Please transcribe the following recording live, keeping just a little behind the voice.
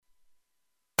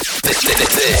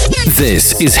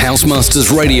This is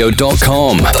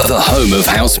housemastersradio.com, the home of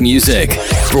house music.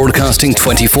 Broadcasting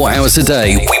 24 hours a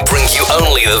day, we bring you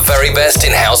only the very best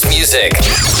in house music.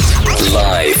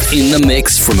 Live in the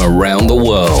mix from around the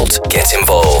world. Get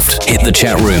involved. Hit the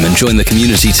chat room and join the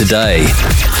community today.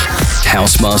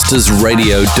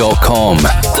 housemastersradio.com,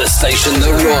 the station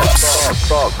that rocks.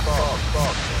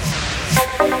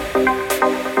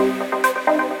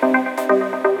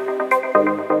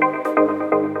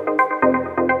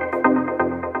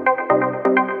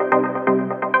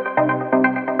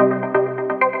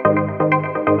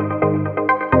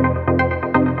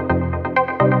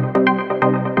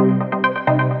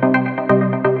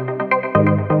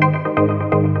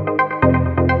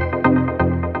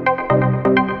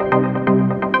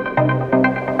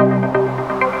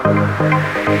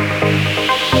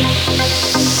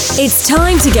 It's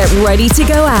time to get ready to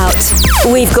go out.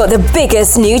 We've got the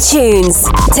biggest new tunes.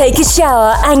 Take a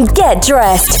shower and get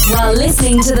dressed while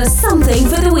listening to the Something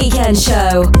for the Weekend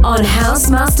show on House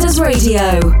Masters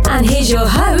Radio. And here's your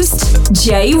host,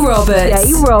 Jay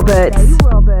Roberts.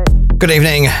 Good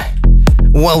evening.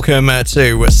 Welcome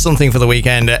to Something for the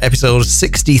Weekend, episode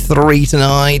 63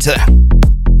 tonight.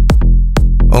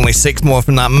 Only 6 more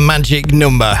from that magic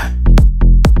number.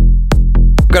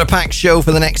 Got a packed show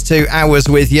for the next 2 hours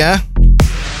with you.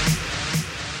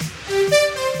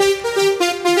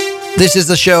 This is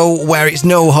the show where it's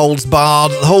no holds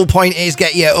barred. The whole point is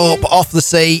get you up off the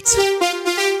seat,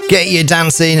 get you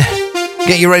dancing,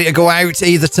 get you ready to go out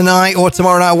either tonight or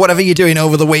tomorrow night, whatever you're doing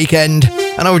over the weekend.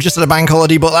 I know we're just at a bank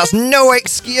holiday, but that's no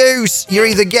excuse. You're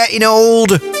either getting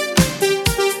old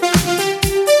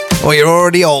or you're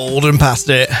already old and past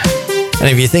it. And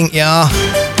if you think you are,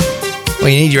 well,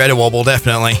 you need your head a wobble,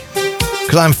 definitely.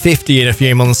 Because I'm 50 in a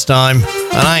few months' time,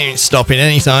 and I ain't stopping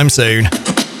anytime soon.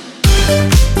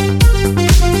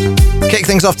 Kick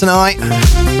things off tonight.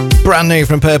 Brand new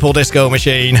from Purple Disco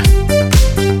Machine.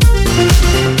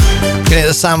 Get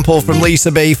the sample from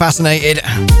Lisa B, Fascinated.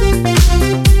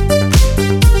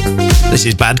 This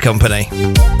is Bad Company.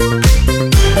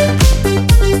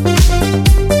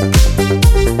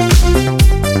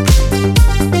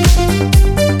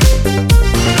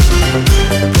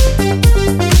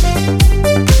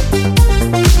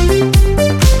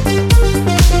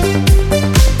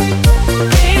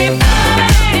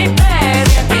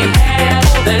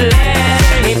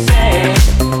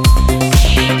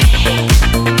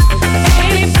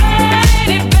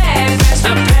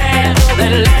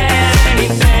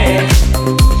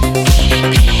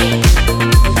 Let me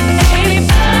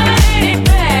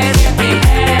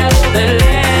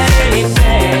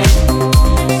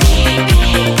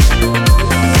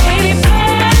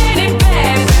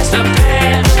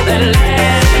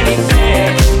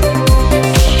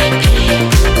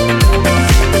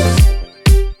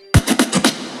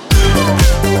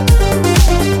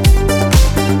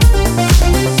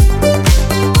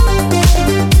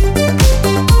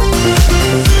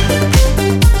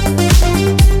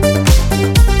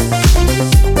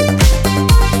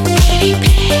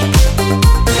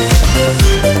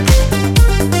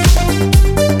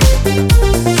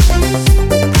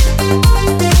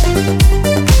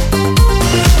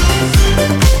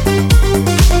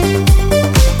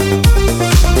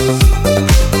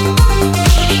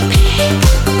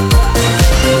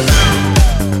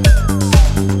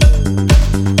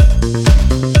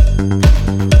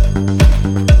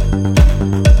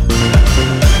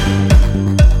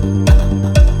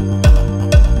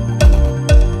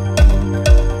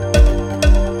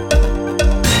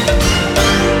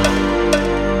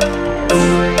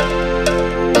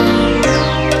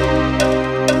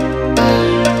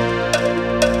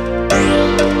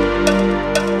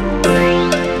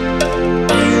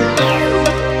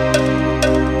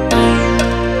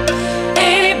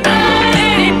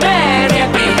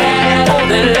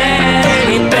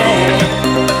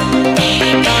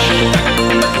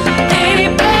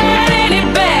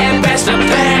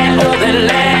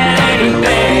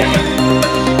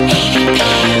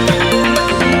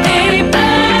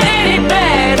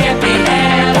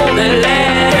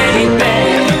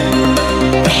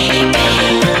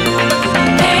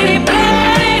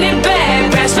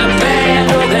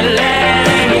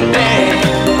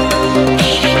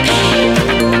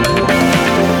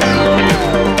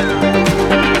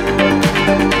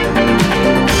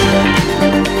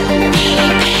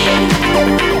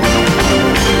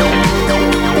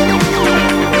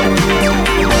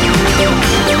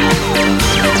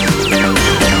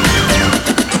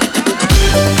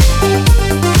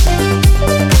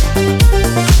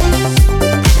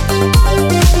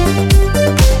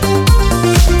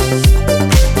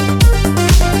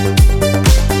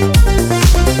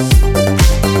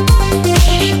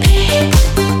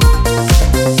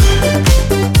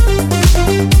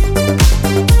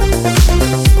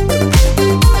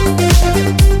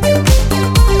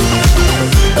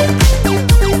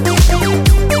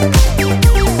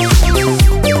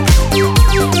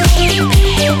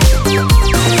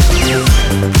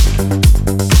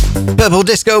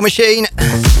Disco Machine.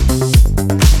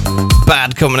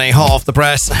 Bad Company, hot off the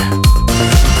press.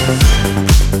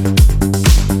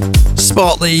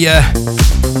 Spot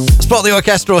the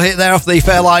orchestral hit there off the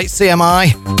Fairlight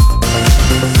CMI.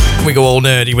 We go all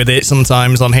nerdy with it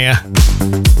sometimes on here.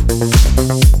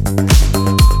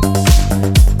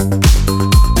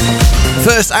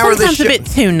 First hour sometimes of the show. A bit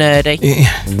too nerdy.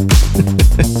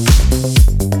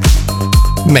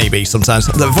 Maybe sometimes.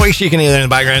 The voice you can hear in the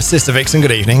background is Sister Vixen.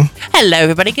 Good evening. Hello,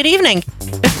 everybody. Good evening.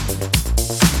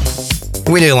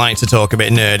 We do like to talk a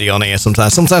bit nerdy on here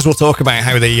sometimes. Sometimes we'll talk about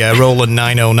how the Roland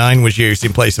 909 was used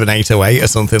in place of an 808 or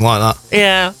something like that.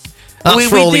 Yeah. That's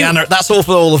all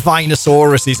for all the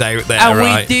Vinosauruses out there, and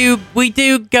right? we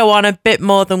do go on a bit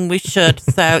more than we should.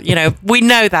 So, we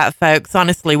know that, folks.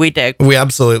 Honestly, we do. We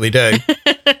absolutely do.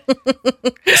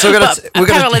 So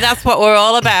apparently that's what we're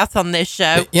all about on this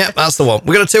show. Yeah, that's the one.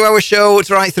 We've got a 2-hour show.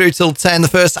 It's right through till 10. The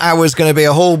first hour is going to be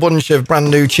a whole bunch of brand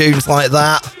new tunes like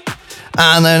that.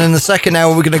 And then in the second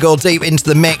hour, we're going to go deep into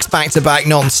the mix, back-to-back,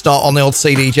 non-stop on the old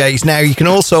CDJs. Now, you can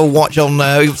also watch on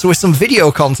with some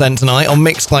video content tonight on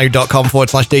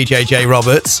mixcloud.com/DJJ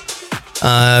Roberts.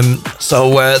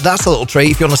 So that's a little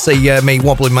treat if you want to see me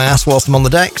wobbling my ass whilst I'm on the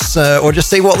decks, or just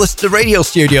see what the radio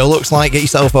studio looks like. Get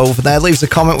yourself over there. Leave us a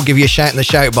comment. We'll give you a shout in the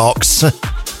shout box.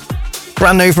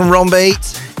 Brand new from Ron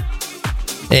Beat.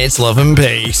 It's Love and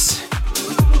Peace.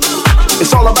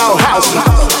 It's all about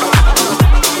house.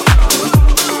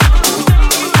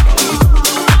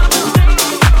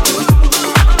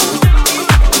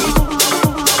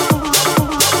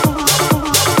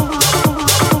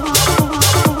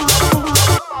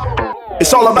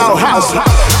 It's all about house.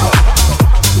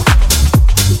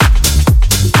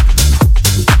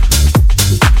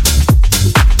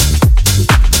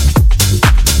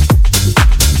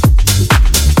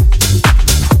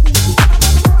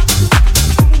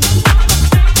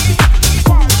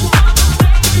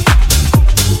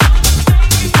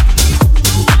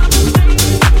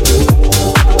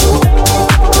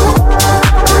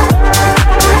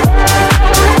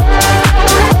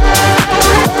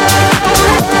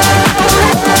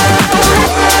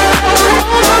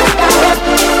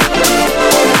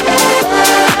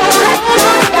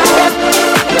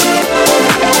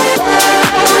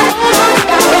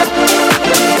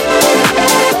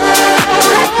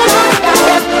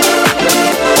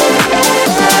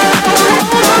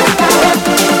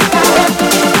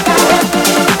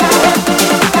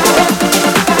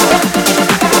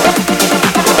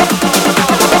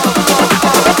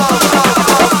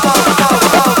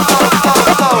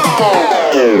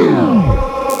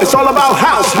 It's all about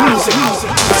house music.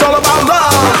 It's all about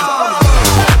love.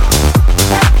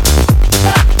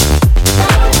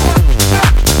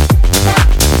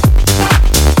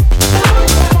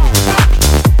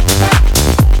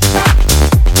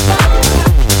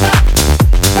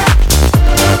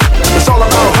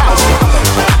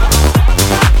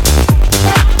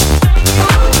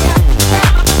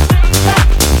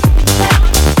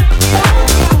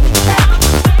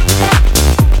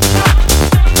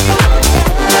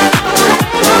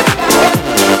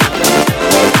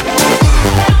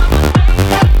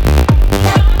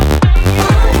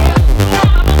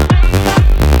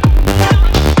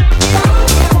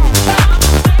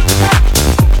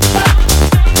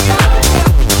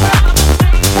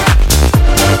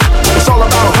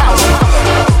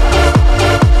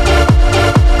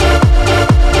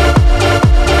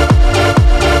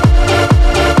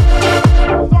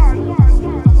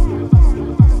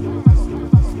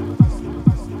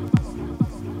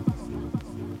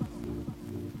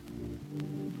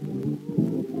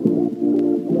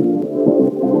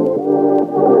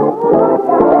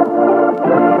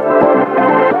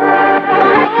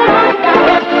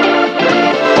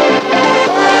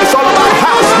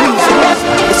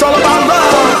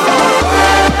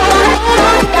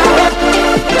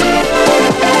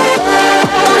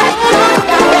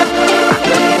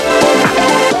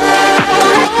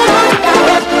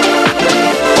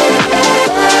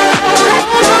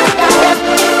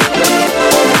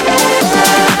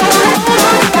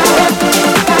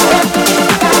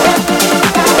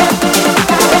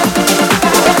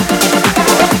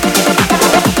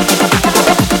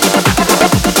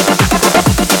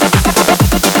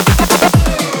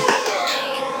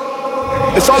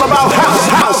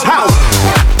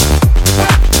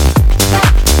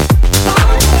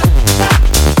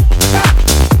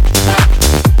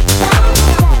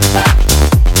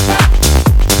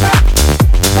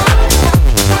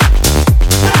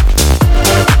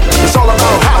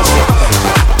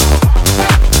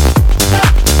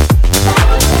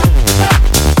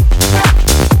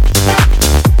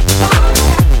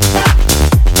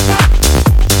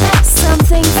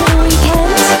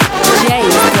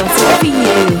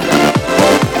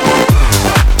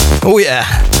 Oh yeah,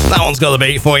 that one's got the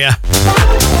beat for you.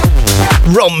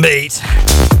 Rum beat.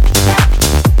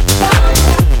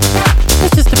 I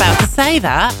was just about to say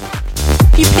that.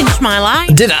 You pinched my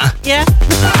line. Did I? Yeah.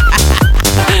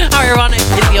 How ironic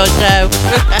is your show?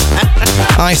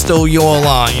 I stole your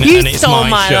line You and it's stole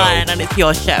my show. line and it's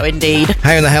your show, indeed.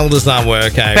 How the hell does that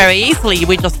work out? Very easily,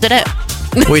 we just did it.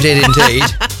 We did indeed.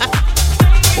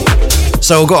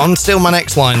 So go on, steal my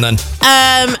next line then.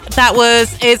 That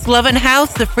was It's Love and House,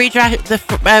 with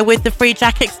the Free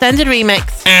Jack Extended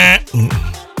remix.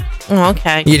 Oh,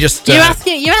 okay. You just you're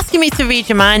asking me to read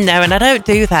your mind now, and I don't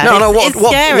do that. No, it's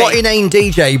scary. what inane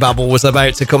DJ babble was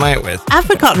about to come out with? I've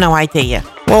got no idea.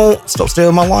 Well, stop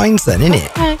stealing my lines then, innit?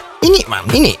 Okay. Innit, man,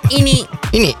 innit?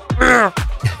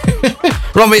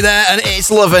 Robbie there, and It's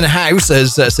Love and House,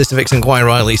 as Sister Vixen quite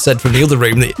rightly said from the other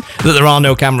room that there are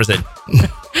no cameras in.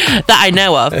 That I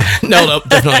know of. No,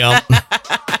 definitely aren't.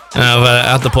 I've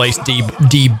had the place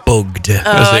debugged,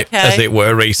 as it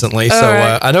were, recently. All so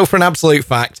right. I know for an absolute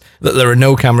fact that there are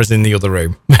no cameras in the other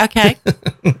room. Okay.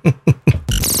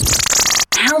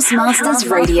 House Masters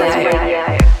Radio.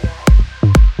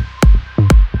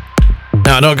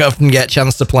 Now, I don't often get a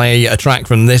chance to play a track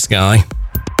from this guy.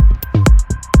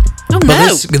 Oh, But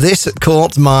no. this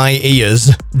caught my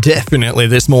ears, definitely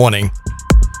this morning.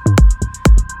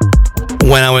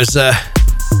 When I was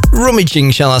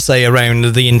rummaging, shall I say,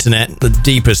 around the internet, the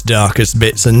deepest, darkest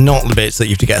bits, and not the bits that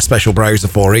you have to get a special browser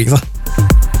for either.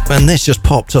 And this just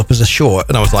popped up as a short,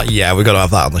 and I was like, yeah, we've got to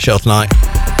have that on the show tonight.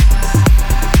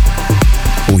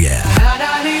 Oh, yeah.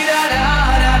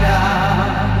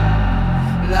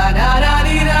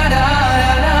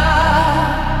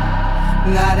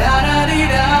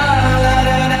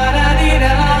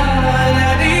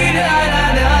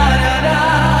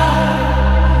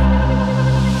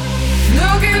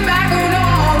 Looking back on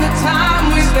all the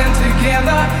time we spent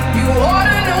together, you ought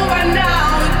to know by now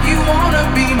if you wanna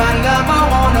be my lover,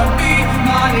 wanna be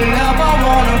my lover,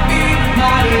 wanna be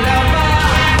my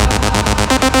lover.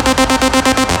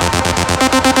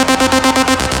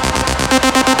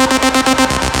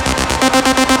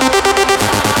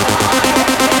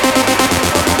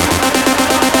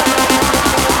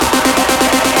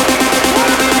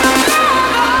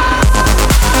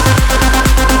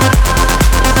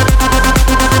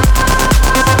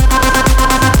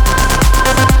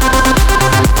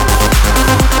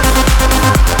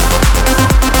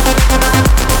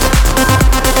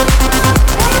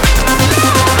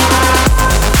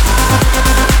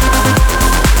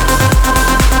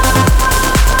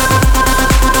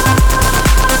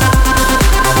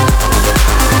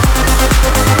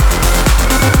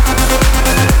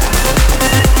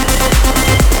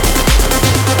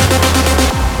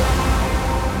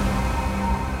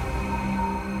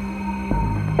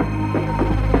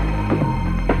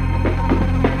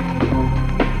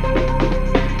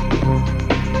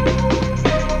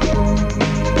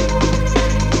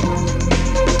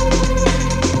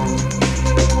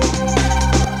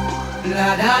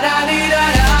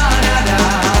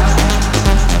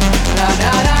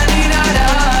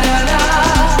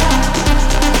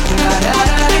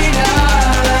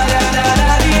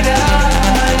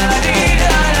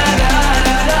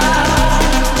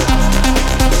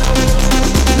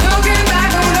 Looking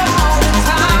back on all the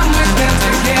time we spent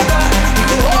together,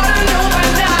 you ought to know by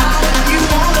now if you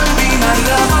wanna be my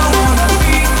lover, wanna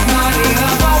be my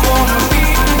lover, wanna be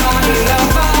my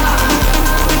lover.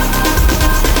 Wanna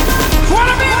be my lover.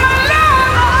 Wanna be my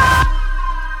lover.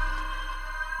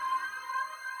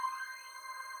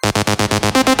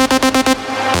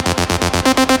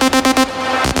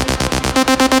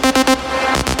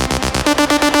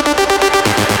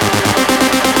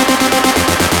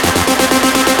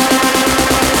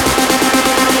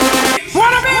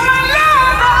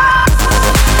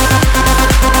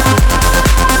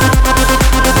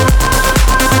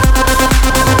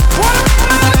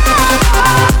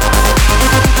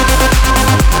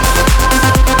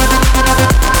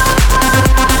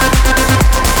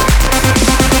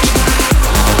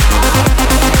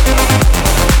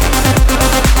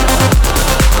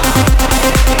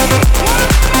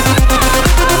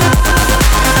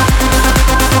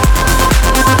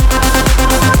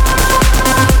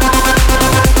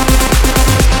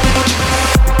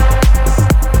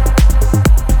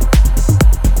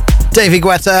 David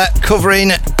Guetta covering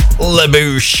La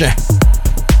Bouche.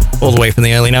 All the way from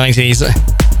the early 90s.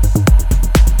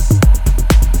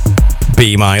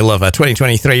 Be My Lover,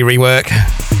 2023 rework.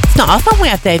 It's not often we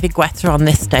have David Guetta on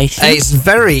this station. It's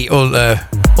very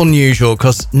unusual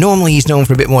because normally he's known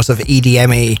for a bit more sort of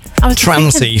EDM-y, I was just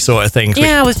trancey thinking- sort of things.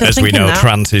 Yeah, I was just as we thinking know, that.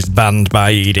 trance is banned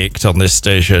by edict on this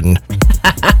station.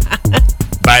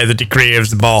 By by the decree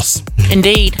of the boss.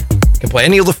 Indeed. You can play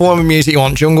any other form of music you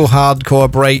want: jungle, hardcore,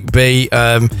 breakbeat,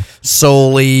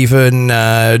 soul, even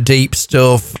deep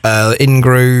stuff, in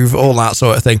groove, all that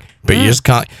sort of thing. But you just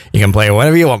can't. You can play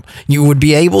whatever you want. You would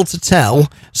be able to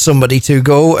tell somebody to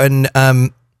go and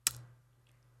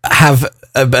have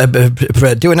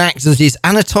do an act that is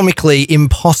anatomically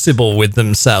impossible with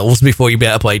themselves before you be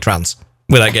able to play trance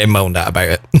without getting moaned at about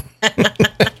it.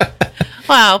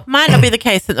 Well, might not be the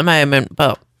case at the moment,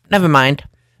 but never mind.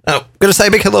 Oh, I'm going to say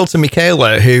a big hello to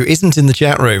Michaela, who isn't in the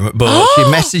chat room, but she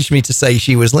messaged me to say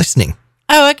she was listening.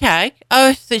 Oh, okay.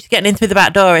 Oh, so she's getting in through the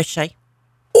back door, is she?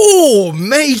 Oh,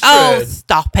 matron! Oh,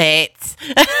 stop it.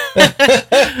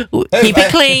 Keep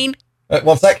it clean.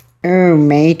 1 sec. Oh,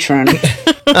 matron.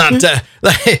 And,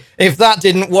 if that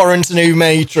didn't warrant a new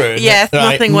matron, Yes,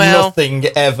 nothing will. Nothing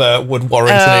ever would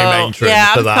warrant a new matron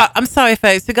yeah, for that. I'm sorry,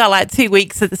 folks. We've got like 2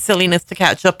 weeks of the silliness to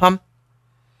catch up on.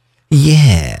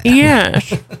 Yeah.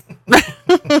 Yes. And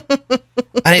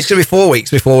it's going to be 4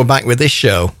 weeks before we're back with this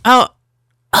show. Oh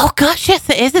gosh, yes,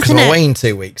 it is, Because isn't we're it? away in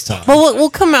 2 weeks' time. Well, we'll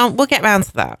come on. We'll get round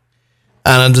to that.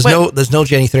 And there's no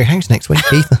Jenny Through House next week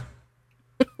either.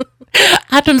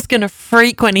 Adam's going to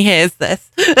freak when he hears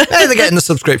this. Hey, they're getting the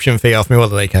subscription fee off me. What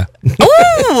do they care?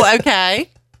 Ooh, okay.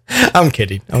 I'm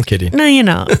kidding. No, you're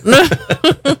not.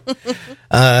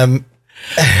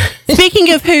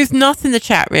 Speaking of who's not in the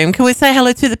chat room, can we say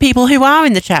hello to the people who are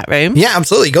in the chat room? Yeah,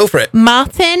 absolutely. Go for it.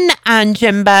 Martin and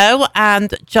Jimbo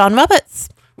and John Roberts.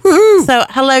 Woohoo! So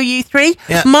hello, you three.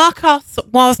 Yeah. Marcos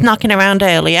was knocking around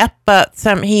earlier, but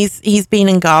he's been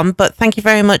and gone. But thank you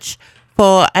very much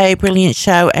for a brilliant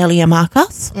show earlier,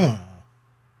 Marcos.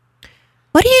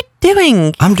 What are you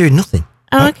doing? I'm doing nothing.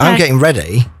 Oh, okay. I'm getting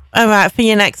ready. All right, for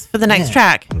the next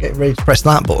track. I'm getting ready to press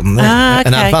that button there Ah,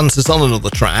 and okay. advance us on another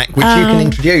track, which you can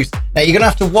introduce. Now, you're going to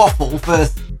have to waffle for,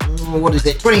 what is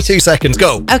it, 22 seconds.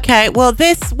 Go. Okay, well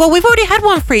we've already had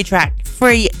one free Jack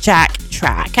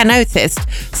track, I noticed.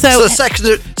 So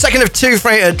second of two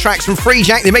tracks from Free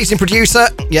Jack, the amazing producer.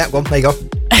 Yeah, well, there you go.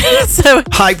 so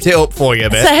Hyped it up for you a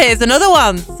bit. So here's another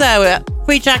one. So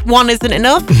Free Jack 1 isn't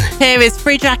enough. Here is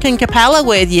Free Jack and Capella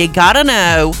with You Gotta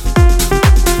Know.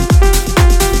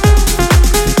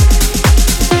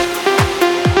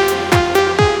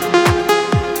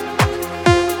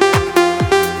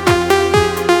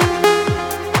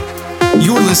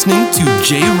 You're listening to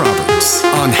Jay Roberts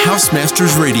on House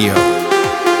Masters Radio.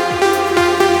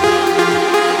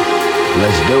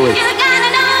 Let's do it.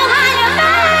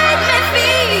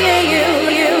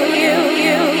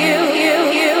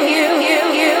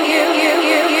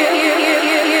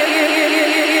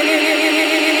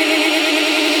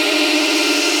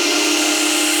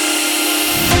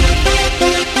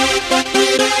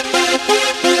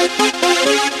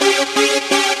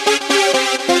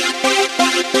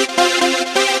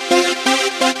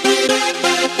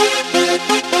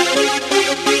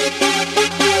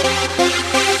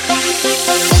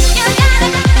 You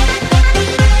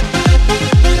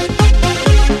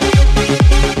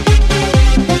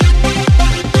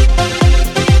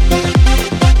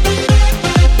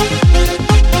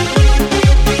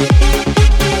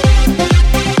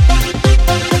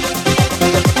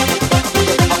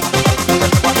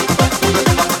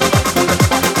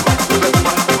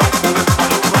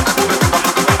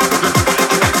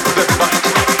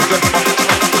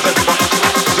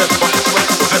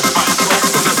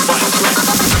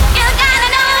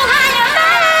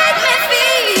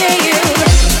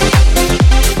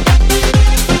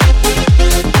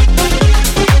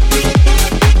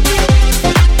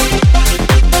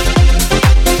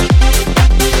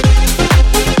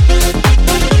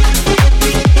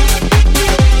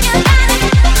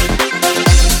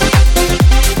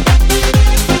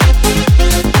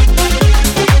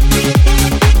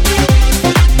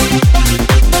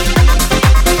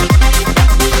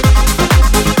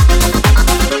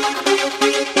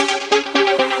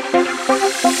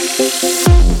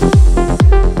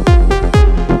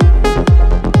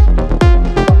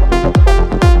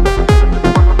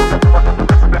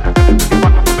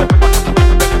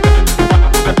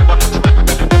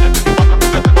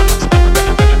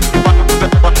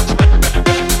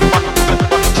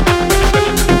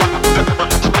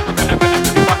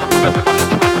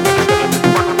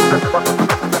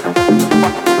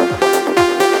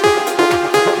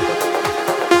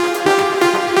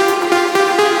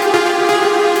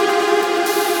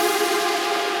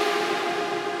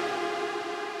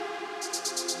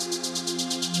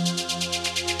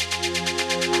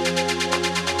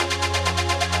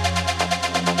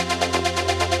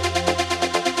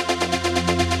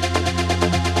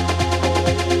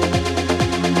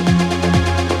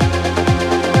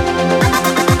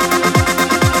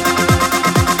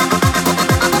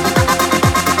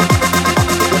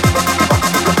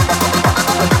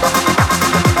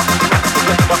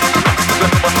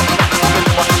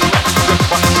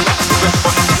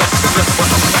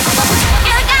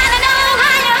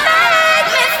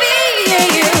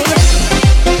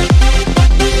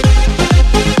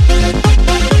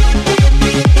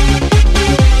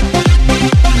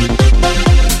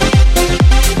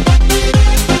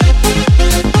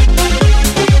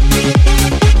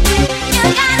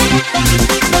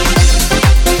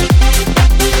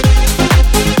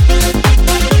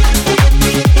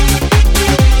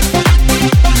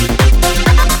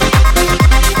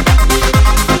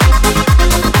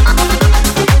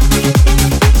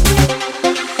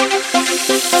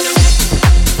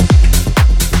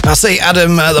see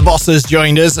Adam, the boss, has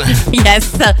joined us.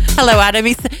 Yes. Hello, Adam.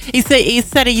 He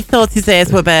said he thought his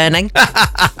ears were burning.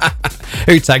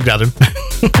 Who tagged Adam?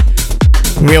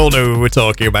 We all know who we're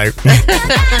talking about.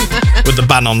 With the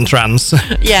ban on trance.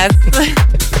 Yes.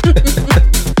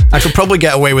 I could probably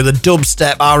get away with a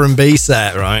dubstep R&B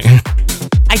set, right?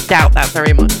 I doubt that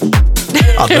very much.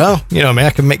 I don't know. You know me, I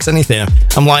can mix anything. I'm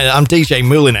DJ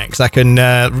Moulinex. I can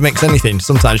mix anything.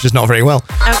 Sometimes just not very well.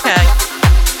 Okay.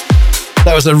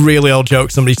 That was a really old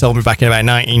joke somebody told me back in about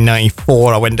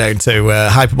 1994. I went down to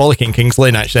Hyperbolic in Kings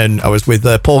Lynn, actually, and I was with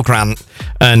Paul Grant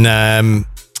and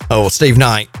Steve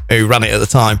Knight, who ran it at the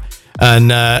time.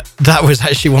 And that was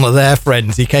actually one of their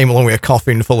friends. He came along with a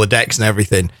coffin full of decks and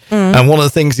everything. And one of the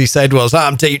things he said was,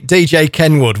 I'm DJ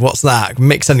Kenwood. What's that?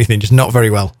 Mix anything, just not very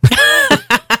well.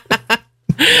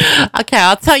 Okay,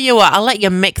 I'll tell you what. I'll let you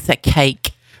mix a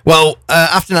cake. Well,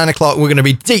 after 9 o'clock, we're going to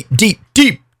be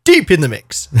deep in the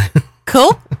mix.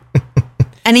 Cool.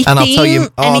 Any And theme?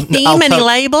 I'll tell you, Any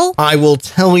label? I will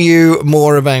tell you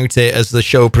more about it as the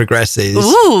show progresses.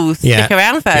 Ooh, stick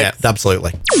around, folks. Yeah,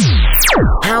 absolutely.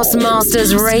 House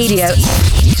Masters Radio.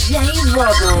 Jay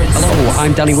Roberts. Hello,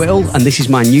 I'm Danny Whittle, and this is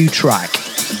my new track.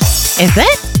 Is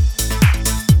it?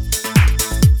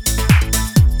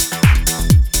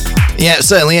 Yeah, it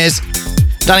certainly is.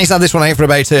 Danny's had this one out for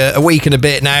about a week and a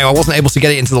bit now. I wasn't able to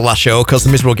get it into the last show because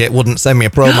the miserable git wouldn't send me a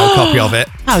promo copy of it.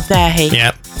 How dare he?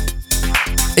 Yeah.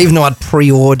 Even though I'd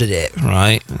pre-ordered it,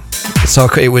 right? So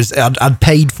I'd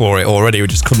paid for it already. We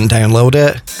just couldn't download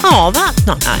it. Oh, that's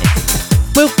not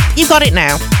nice. Well, you got it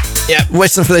now. Yeah,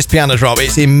 listen for this piano drop.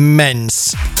 It's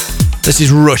immense. This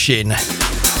is rushing.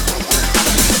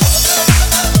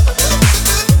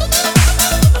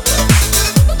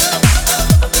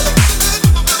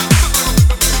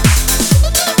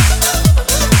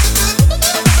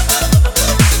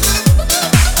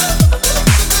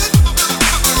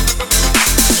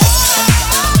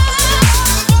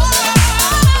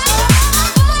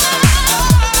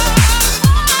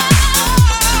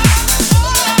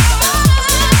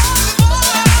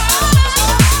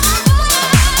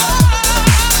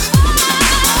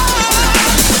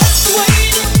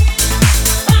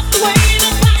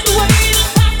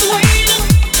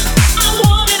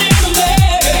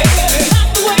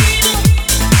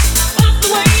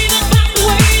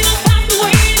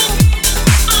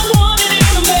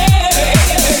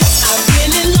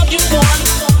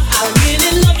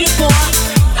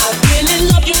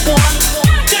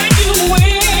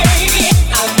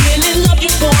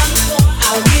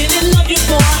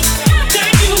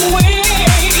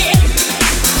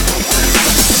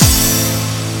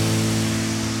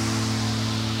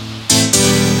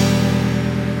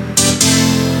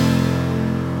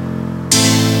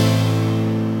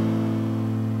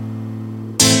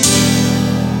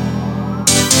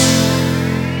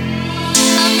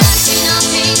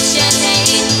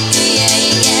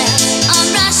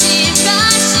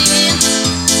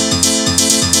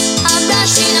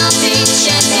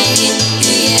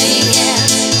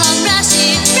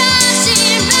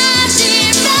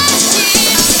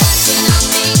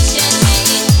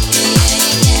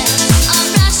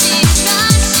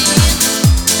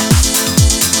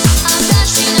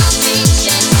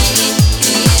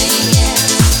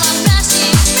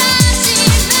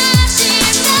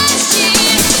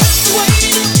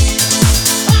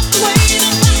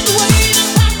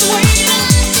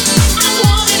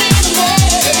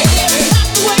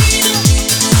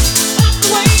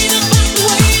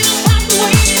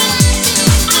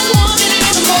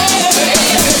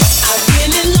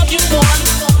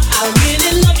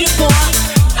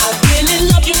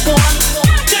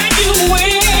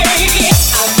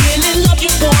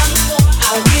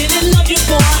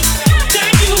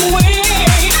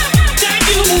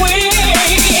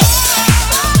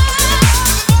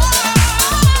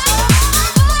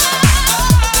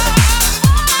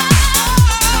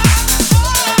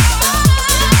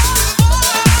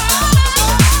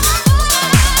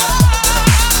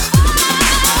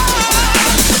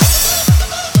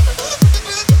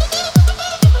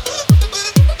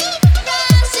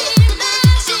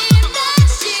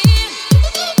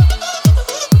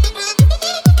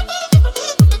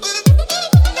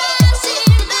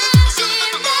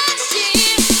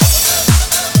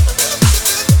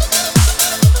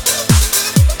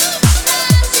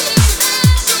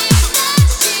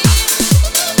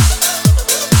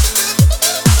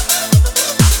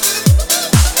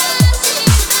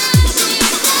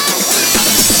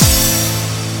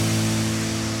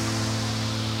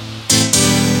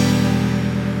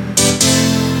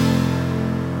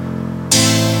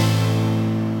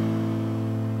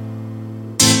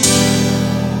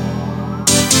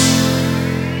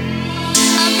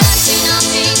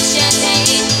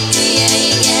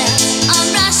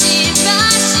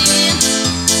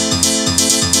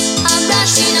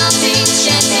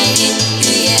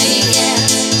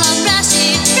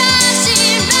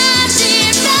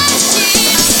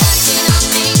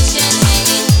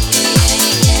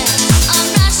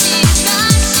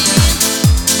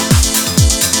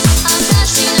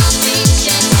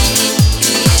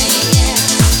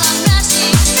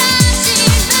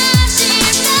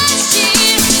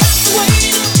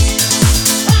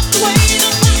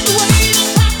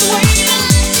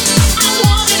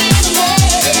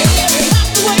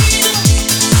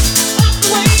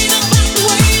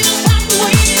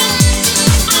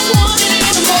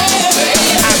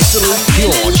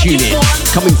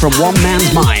 coming from one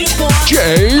man's mind,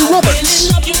 Jay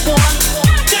Roberts.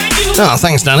 Oh,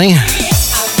 thanks, Danny.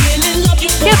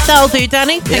 Yep, that'll do,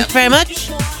 Danny. Thank you very much.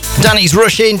 Danny's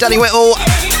rushing. Danny Whittle.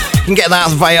 You can get that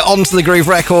via Onto the Groove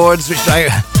Records, which is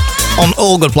out on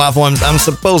all good platforms. I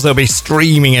suppose they'll be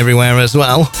streaming everywhere as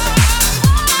well.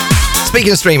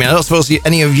 Speaking of streaming, I don't suppose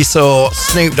any of you saw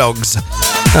Snoop Dogg's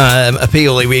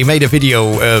appeal. We made a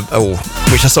video,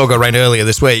 which I saw go around earlier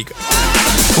this week,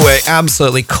 where it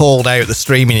absolutely called out the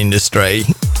streaming industry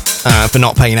for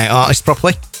not paying out artists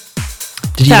properly.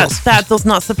 That does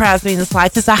not surprise me in the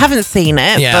slightest. I haven't seen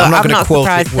it, Yeah, but I'm not I'm going not to quote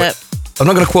surprised it. that... I'm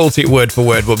not going to quote it word for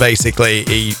word, but basically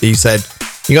he said,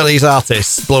 you got these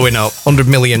artists blowing up, 100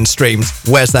 million streams,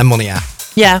 where's their money at?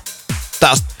 Yeah.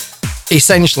 That's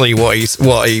essentially what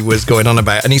he was going on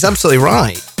about, and he's absolutely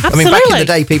right. Absolutely. I mean, back in the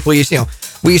day, people used,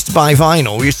 we used to buy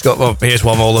vinyl. We used to go, well, here's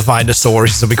one of all the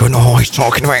Vinosaurus, and be going, oh, he's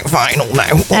talking about vinyl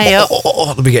now. Hey up.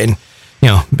 They'll be getting,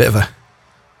 a bit of a...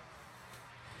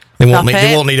 They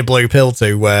won't need a blue pill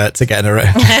to get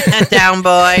her down,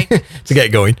 boy, to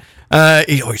get going.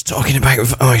 He's talking about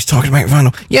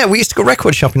vinyl. Yeah, we used to go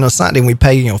record shopping on Saturday, and we'd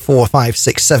pay $4, $5,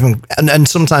 $6, $7, and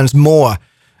sometimes more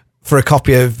for a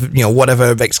copy of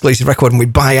whatever exclusive record, and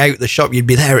we'd buy out the shop. You'd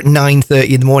be there at 9:30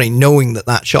 in the morning, knowing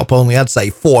that shop only had,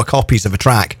 say, 4 copies of a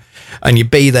track, and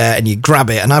you'd be there and you'd grab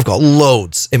it. And I've got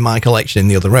loads in my collection in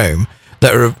the other room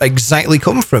that are exactly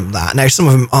come from that. Now, some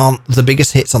of them aren't the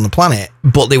biggest hits on the planet,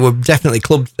 but they were definitely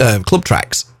club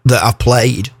tracks that I've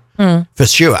played for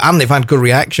sure, and they've had good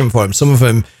reaction for them. Some of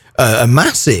them are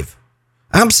massive,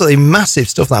 absolutely massive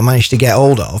stuff that I managed to get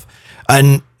hold of,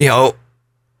 and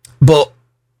but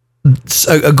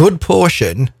a good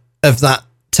portion of that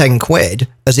 10 quid,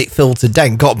 as it filtered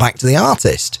down, got back to the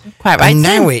artist. Quite right. And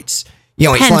now it's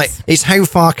it's how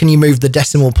far can you move the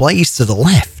decimal place to the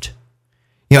left?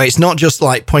 It's not just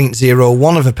like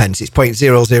 0.01 of a pence, it's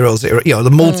 0.000, the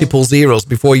multiple zeros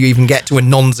before you even get to a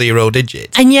non-zero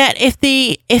digit. And yet, if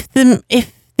the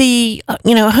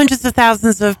hundreds of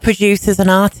thousands of producers and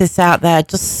artists out there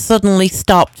just suddenly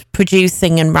stopped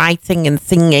producing and writing and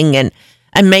singing and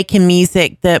making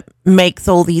music that makes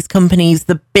all these companies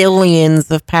the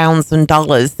billions of pounds and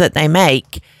dollars that they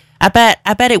make, I bet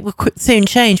it would soon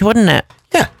change, wouldn't it?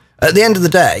 Yeah. At the end of the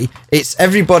day, it's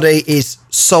everybody is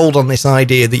sold on this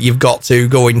idea that you've got to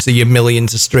go into your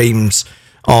millions of streams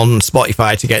on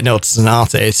Spotify to get noticed as an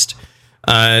artist.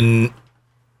 And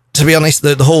to be honest,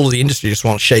 the whole of the industry just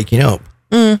wants shaking up.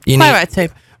 Quite right too.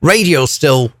 Radio's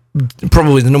still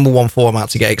probably the number one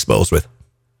format to get exposed with.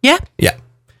 Yeah. Yeah.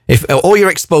 If all your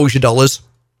exposure dollars,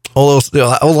 all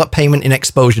that payment in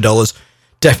exposure dollars,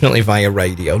 definitely via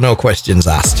radio. No questions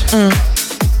asked.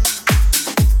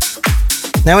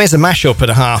 Now here's a mashup and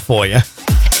a half for you.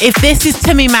 If this is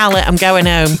Timmy Mallet, I'm going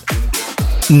home.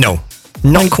 No,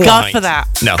 not quite. God for that.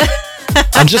 No.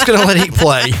 I'm just going to let it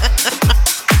play.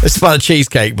 This is by the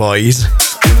Cheesecake Boys.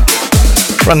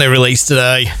 Brand new release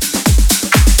today.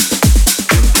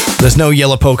 There's no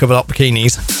yellow polka dot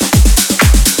bikinis,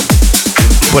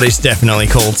 but it's definitely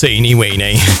called Teeny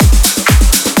Weeny.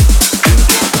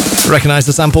 Recognise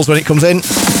the samples when it comes in.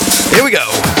 Here we go.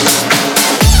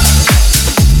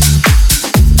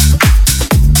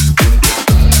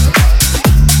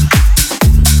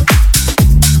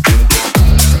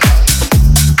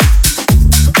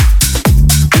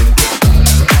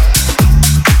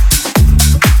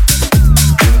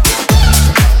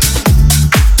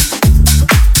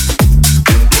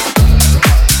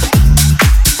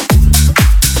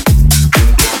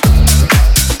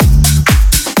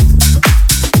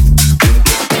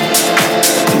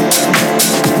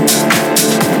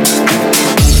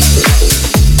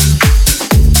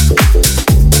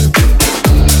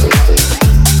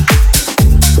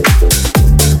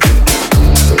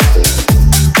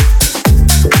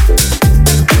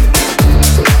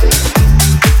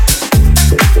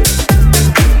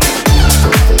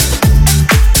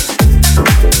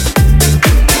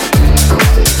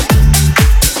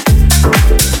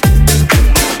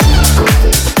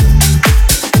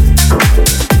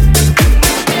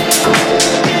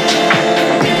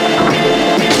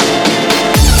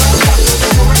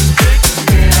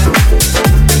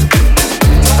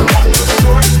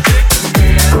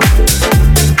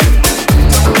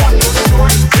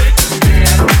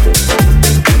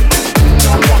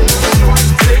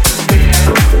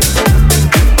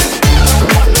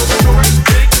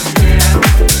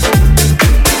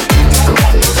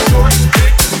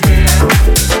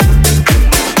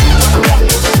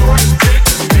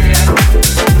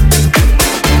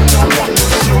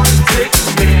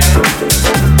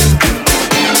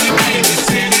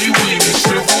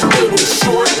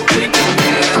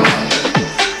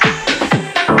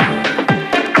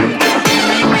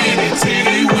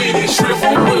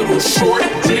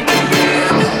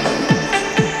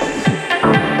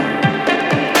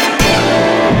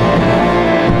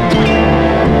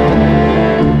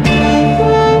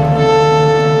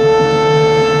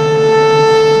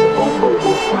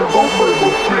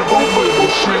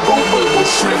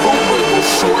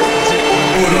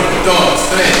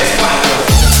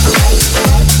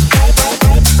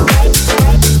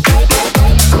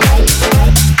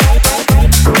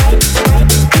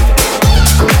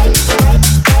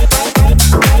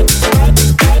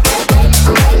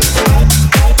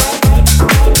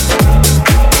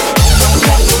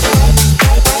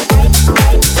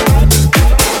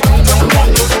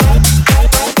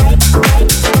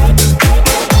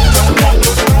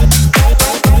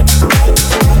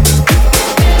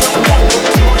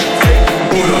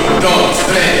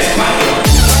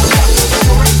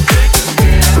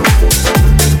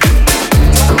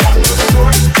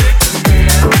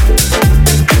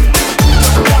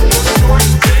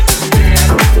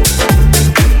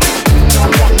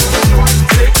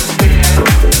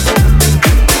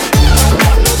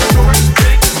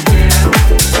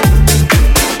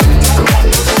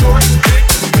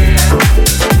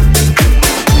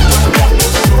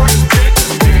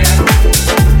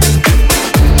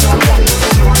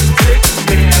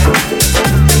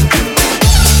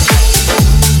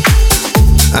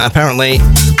 Apparently,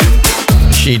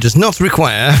 she does not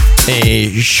require a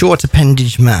short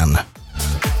appendage man.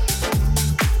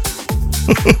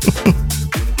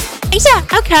 Yeah,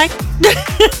 okay.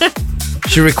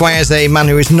 She requires a man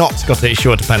who has not got a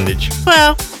short appendage.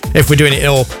 Well, if we're doing it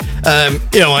all,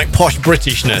 like posh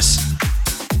Britishness.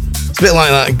 It's a bit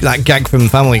like that gag from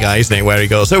Family Guy, isn't it? Where he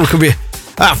goes, oh, it could be,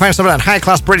 found something on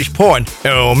high-class British porn.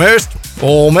 Almost.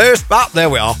 There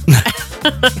we are.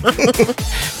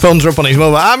 Phones are up on his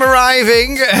mobile. I'm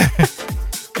arriving.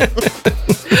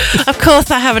 Of course,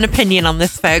 I have an opinion on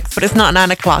this, folks, but it's not 9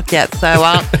 o'clock yet, so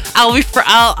I'll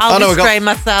restrain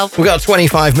myself. We've got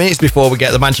 25 minutes before we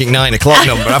get the magic 9 o'clock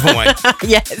number, haven't we?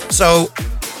 Yes. So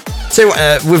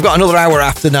we've got another hour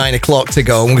after 9 o'clock to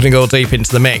go, and we're going to go deep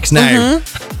into the mix now.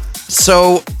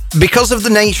 So, because of the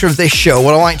nature of this show,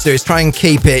 what I like to do is try and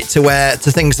keep it to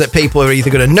things that people are either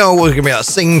going to know, or going to be able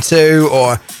to sing to,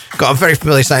 or got a very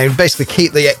familiar sound. Basically,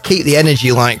 keep the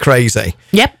energy like crazy.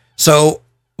 Yep. So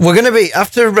we're going to be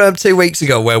after 2 weeks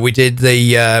ago, where we did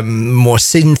the more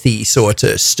synthy sort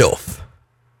of stuff.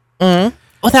 Well,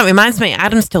 that reminds me,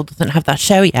 Adam still doesn't have that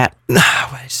show yet. No,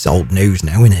 it's old news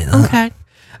now, isn't it? Okay.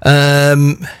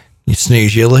 You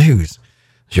snooze, you lose.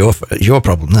 It's your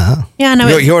problem now. Yeah, I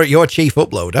know. You're chief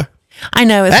uploader. I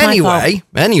know. It's my fault.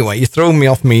 Anyway, you're throwing me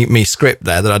off me script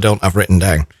there that I don't have written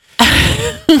down.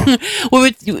 Well,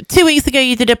 2 weeks ago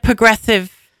you did a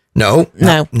progressive. No.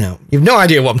 You've no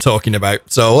idea what I'm talking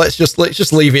about. So let's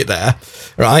just leave it there,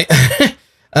 right?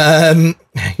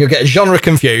 You'll get genre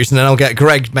confused, and then I'll get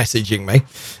Greg messaging me.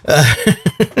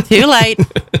 Too late.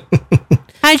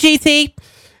 Hi, GT.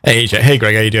 Hey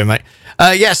Greg, how you doing, mate?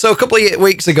 So a couple of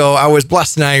weeks ago, I was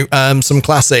blasting out some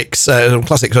classic sort of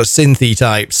synthy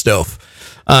type stuff,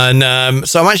 and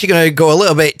so I'm actually going to go a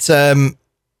little bit.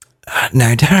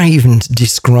 Now, dare I even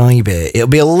describe it? It'll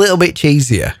be a little bit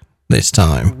cheesier this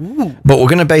time, but we're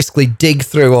going to basically dig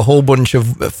through a whole bunch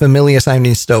of familiar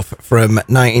sounding stuff from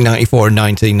 1994 and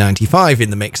 1995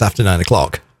 in the mix after 9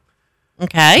 o'clock.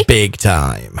 Okay. Big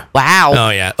time. Wow. Oh,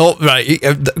 yeah. Oh, right.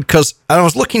 Because I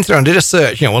was looking through and did a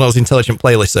search, one of those intelligent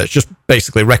playlist search, just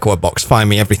basically record box, find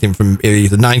me everything from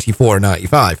either 94 or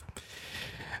 95.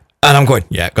 And I'm going,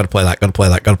 yeah, got to play that. And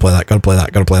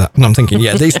I'm thinking,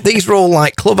 yeah, these were all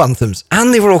like club anthems,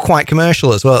 and they were all quite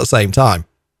commercial as well at the same time.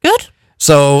 Good.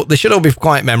 So they should all be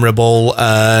quite memorable.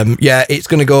 It's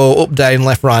going to go up, down,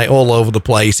 left, right, all over the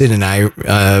place, in and out.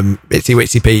 Itsy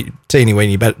Witsy Pete, Teeny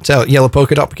Weeny, Yellow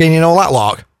Polka Dot Bikini, and all that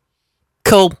lot.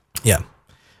 Cool. Yeah.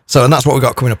 So, and that's what we've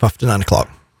got coming up after 9 o'clock.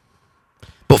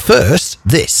 But first,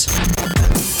 this.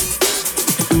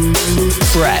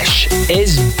 Fresh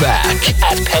is back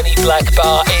at Penny Black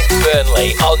Bar in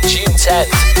Burnley on June 10th.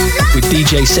 With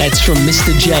DJ sets from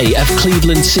Mr. J of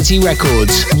Cleveland City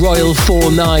Records, Royal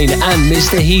 49 and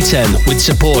Mr. Heaton, with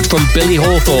support from Billy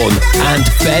Hawthorne and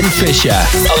Ben Fisher.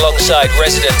 Alongside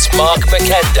residents Mark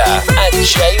McKenda and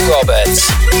Jay Roberts.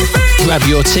 Grab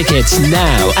your tickets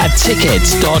now at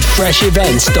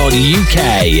tickets.freshevents.uk.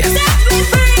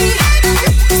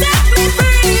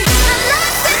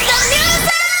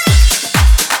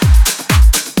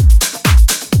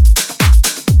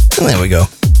 And there we go.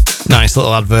 Nice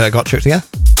little advert I got chucked together.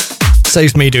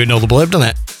 Saves me doing all the blurb, doesn't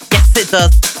it? Yes, it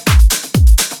does.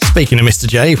 Speaking of Mr.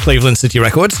 J, Cleveland City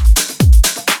Records.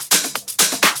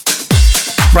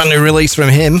 Brand new release from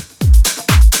him.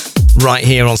 Right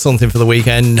here on Something for the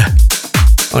Weekend.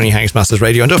 On your Housemasters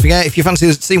Radio. And don't forget, if you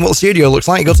fancy seeing what the studio looks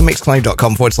like, go to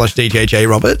mixcloud.com/DJ J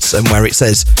Roberts, and where it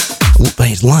says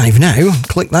it's live now,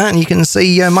 click that and you can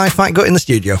see my fat gut in the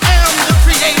studio.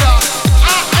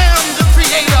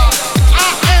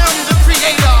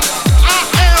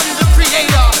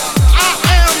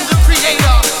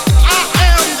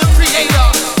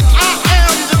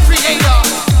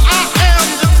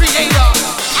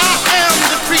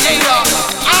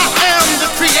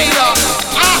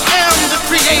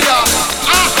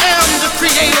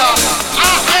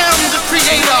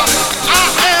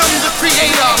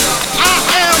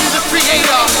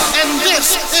 And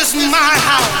this is my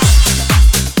house.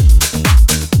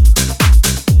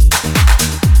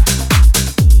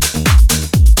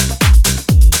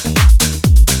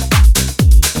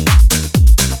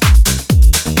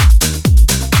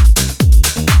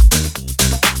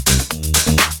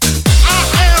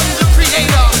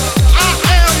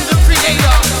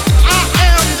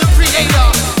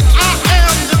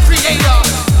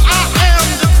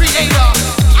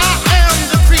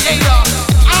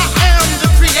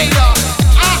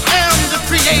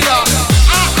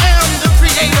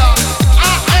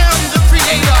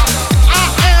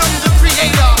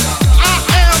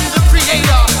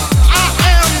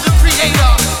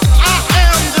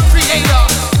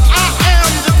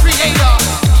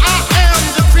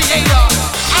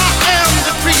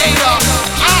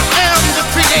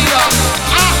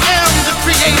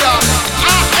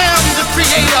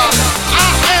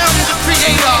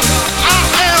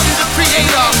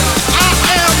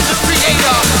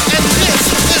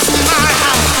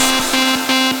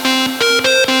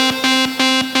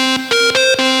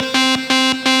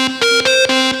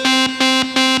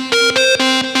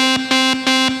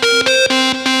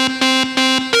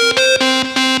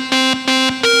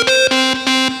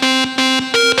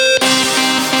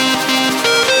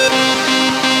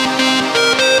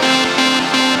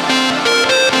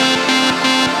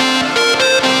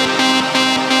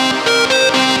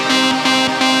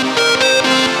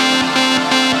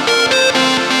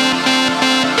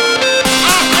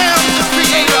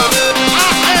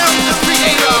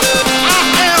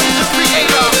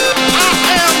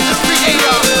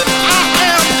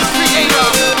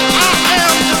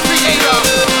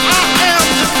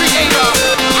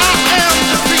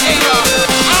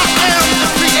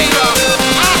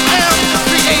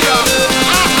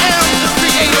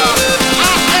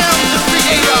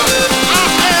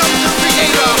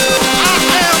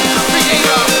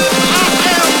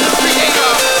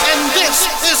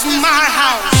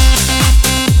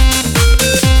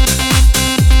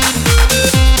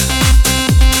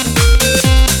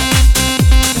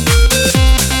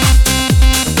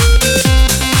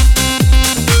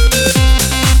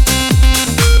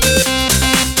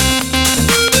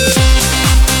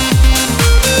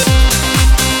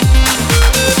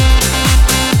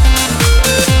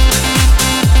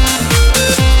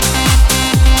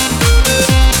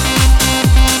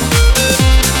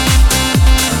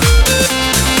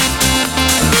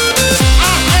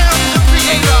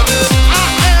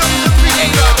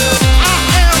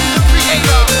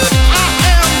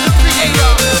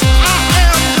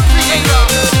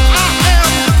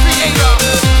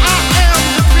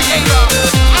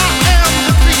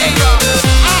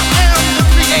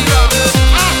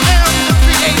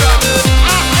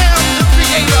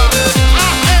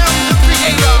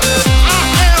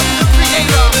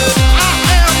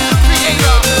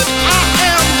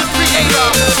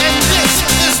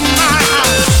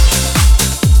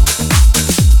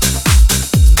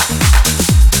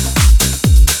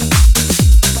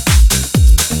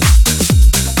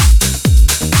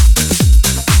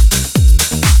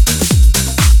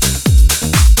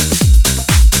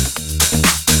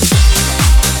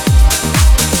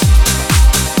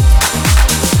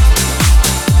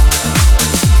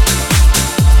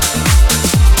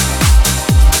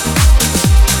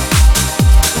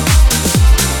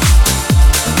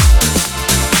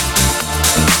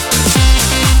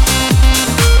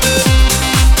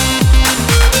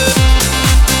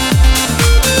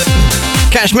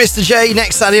 catch Mr. J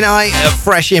next Saturday night at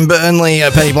Fresh in Burnley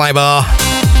at Penny Black Bar.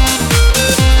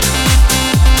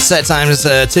 Set times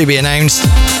to be announced.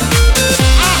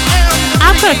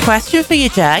 I've got a question for you,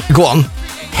 Jay. Go on.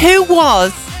 Who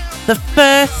was the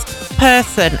first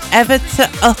person ever to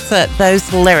utter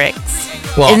those lyrics?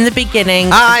 What? In the beginning,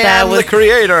 I am the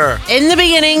creator. In the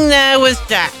beginning, there was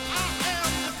Jack.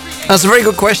 That's a very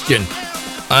good question.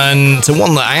 And to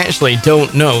one that I actually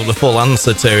don't know the full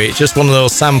answer to. It's just one of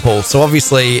those samples. So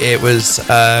obviously it was... you've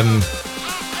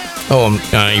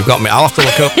got me. I'll have to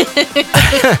look up.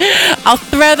 I'll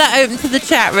throw that open to the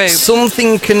chat room.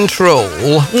 Something Control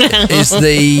is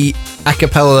the a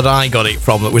cappella that I got it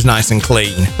from that was nice and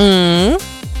clean.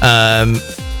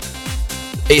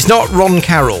 It's not Ron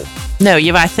Carroll. No,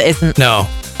 you're right, it isn't. No.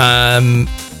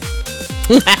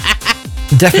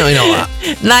 Definitely not that.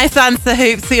 Nice answer,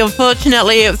 Hoopsy.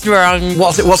 Unfortunately, it was wrong.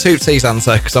 What's Hoopsy's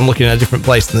answer? Because I'm looking at a different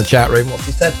place in the chat room. What's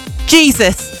he said?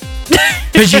 Jesus.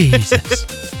 Jesus.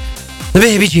 The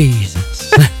baby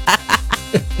Jesus.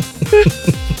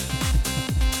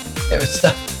 It was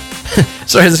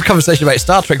sorry, there's a conversation about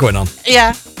Star Trek going on.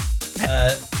 Yeah.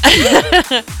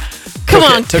 Come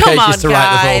on, took come ages on, to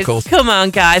write the guys. vocals. Come on,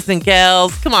 guys and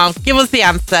girls. Come on, give us the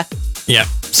answer. Yeah,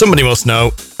 somebody must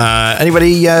know.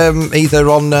 Anybody either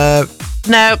on...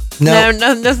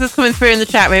 Nothing's coming through in the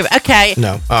chat room. Okay.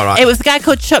 No, all right. It was a guy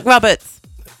called Chuck Roberts.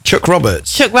 Chuck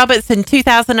Roberts. Chuck Roberts in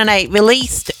 2008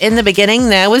 released In the Beginning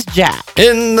There Was Jack.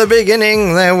 In the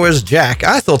beginning there was Jack.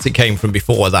 I thought it came from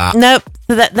before that. Nope.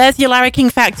 So there's your Larry King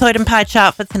factoid and pie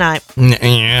chart for tonight.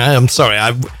 Yeah, I'm sorry.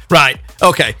 Right.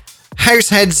 Okay.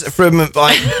 Househeads from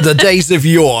like the days of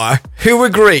yore. Who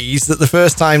agrees that the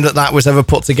first time that was ever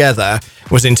put together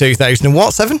was in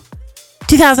 2007?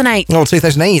 2008. Oh,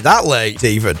 2008, that late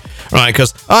even. Right,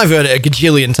 because I've heard it a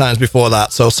gajillion times before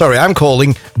that, so sorry, I'm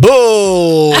calling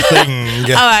bull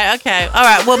thing. All right, okay. All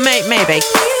right, well, maybe.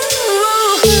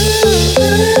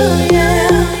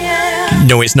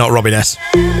 No, it's not Robin S.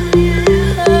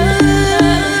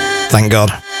 Thank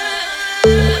God.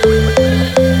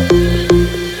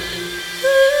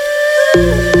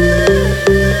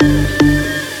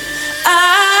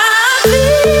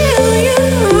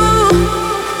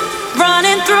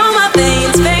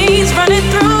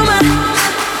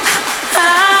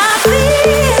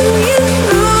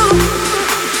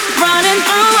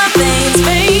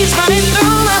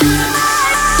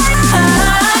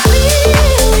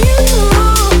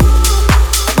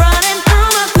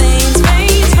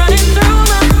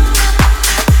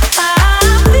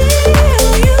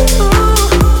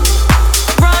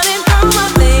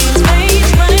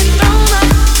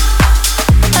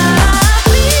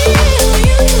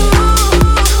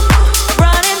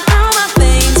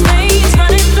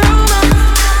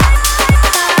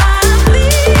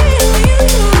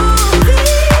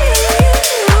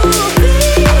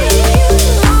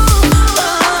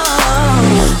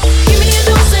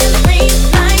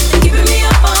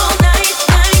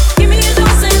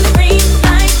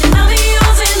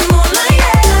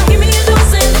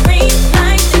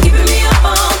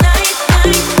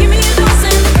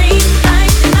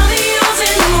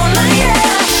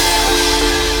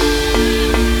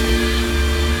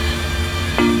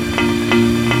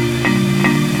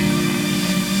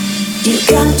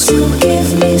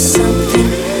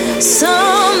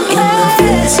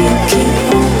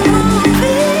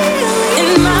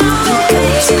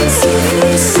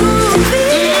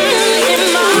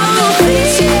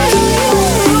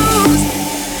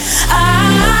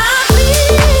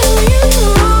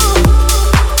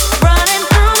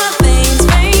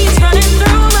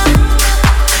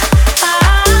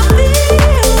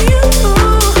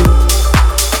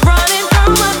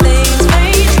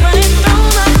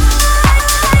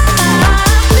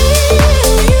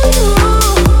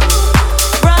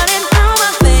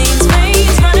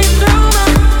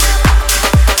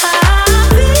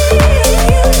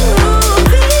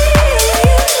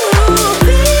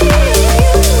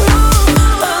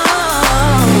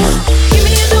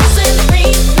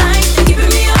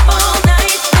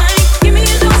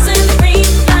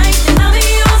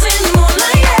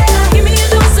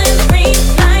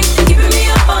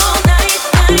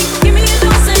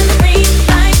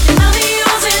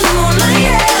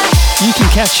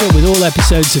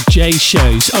 Episodes of Jay's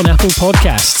shows on Apple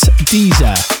Podcasts,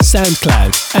 Deezer,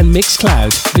 SoundCloud and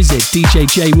Mixcloud. Visit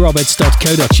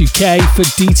djjroberts.co.uk for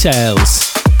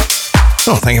details.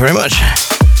 Oh, thank you very much.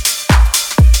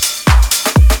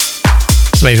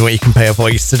 It's amazing what you can pay a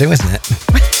voice to do, isn't it?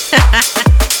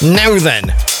 Now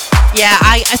then. Yeah,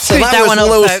 I screwed that one up. A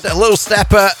little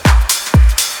stepper.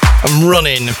 I'm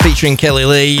running, featuring Kelly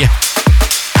Lee.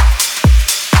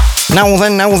 Now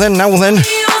then.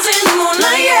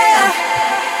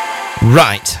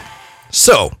 Right.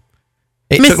 So,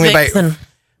 it Miss took me Vixen.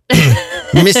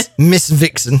 about Miss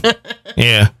Vixen.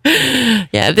 Yeah.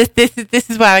 Yeah, this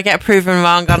is where I get proven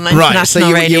wrong on international Right.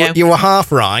 So radio. you were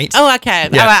half right. Oh, okay.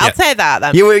 Yeah, All right, yeah. I'll say that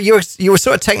then. You were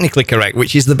sort of technically correct,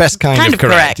 which is the best kind of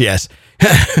correct. Yes.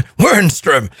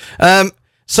 Wernstrom.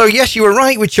 So yes, you were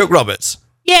right with Chuck Roberts.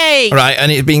 Yay! Right,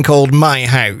 and it had been called My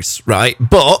House, right?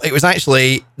 But it was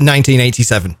actually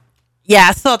 1987. Yeah,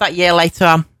 I saw that year later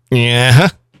on. Yeah.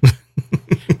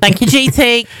 Thank you,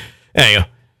 GT. There you go.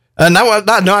 And now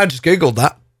I just Googled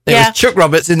that. It Yeah. was Chuck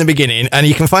Roberts in the beginning, and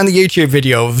you can find the YouTube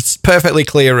video it's perfectly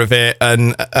clear of it,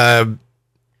 and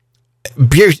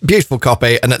beautiful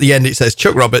copy. And at the end, it says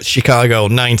Chuck Roberts, Chicago,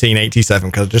 1987,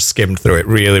 because I just skimmed through it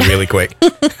really, really quick.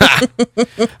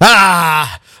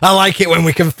 I like it when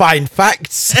we can find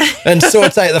facts and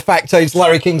sort out the factoids,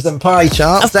 Larry Kingston pie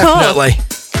charts, Of course. definitely.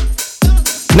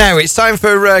 Now it's time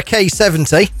for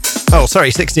K70. Oh, sorry,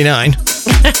 69.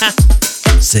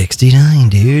 69,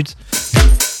 dudes.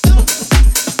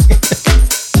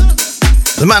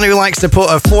 The man who likes to put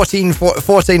a 14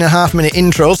 and a half minute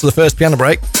intro to the first piano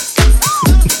break.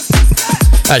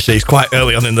 Actually, it's quite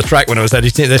early on in the track when I was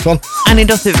editing this one. And he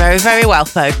does it very, very well,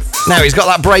 folks. Now, he's got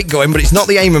that break going, but it's not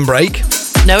the Eamon break.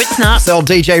 No, it's not. It's the old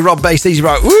DJ Rob Bass. He's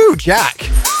right. Woo, Jack.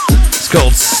 It's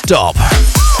called Stop.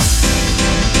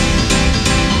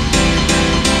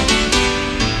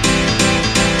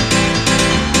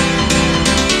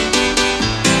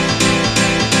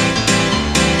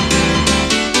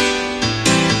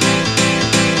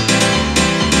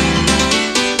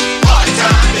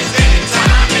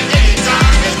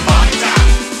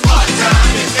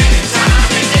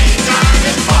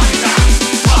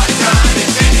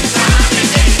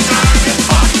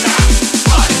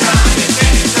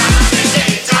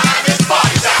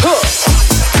 Party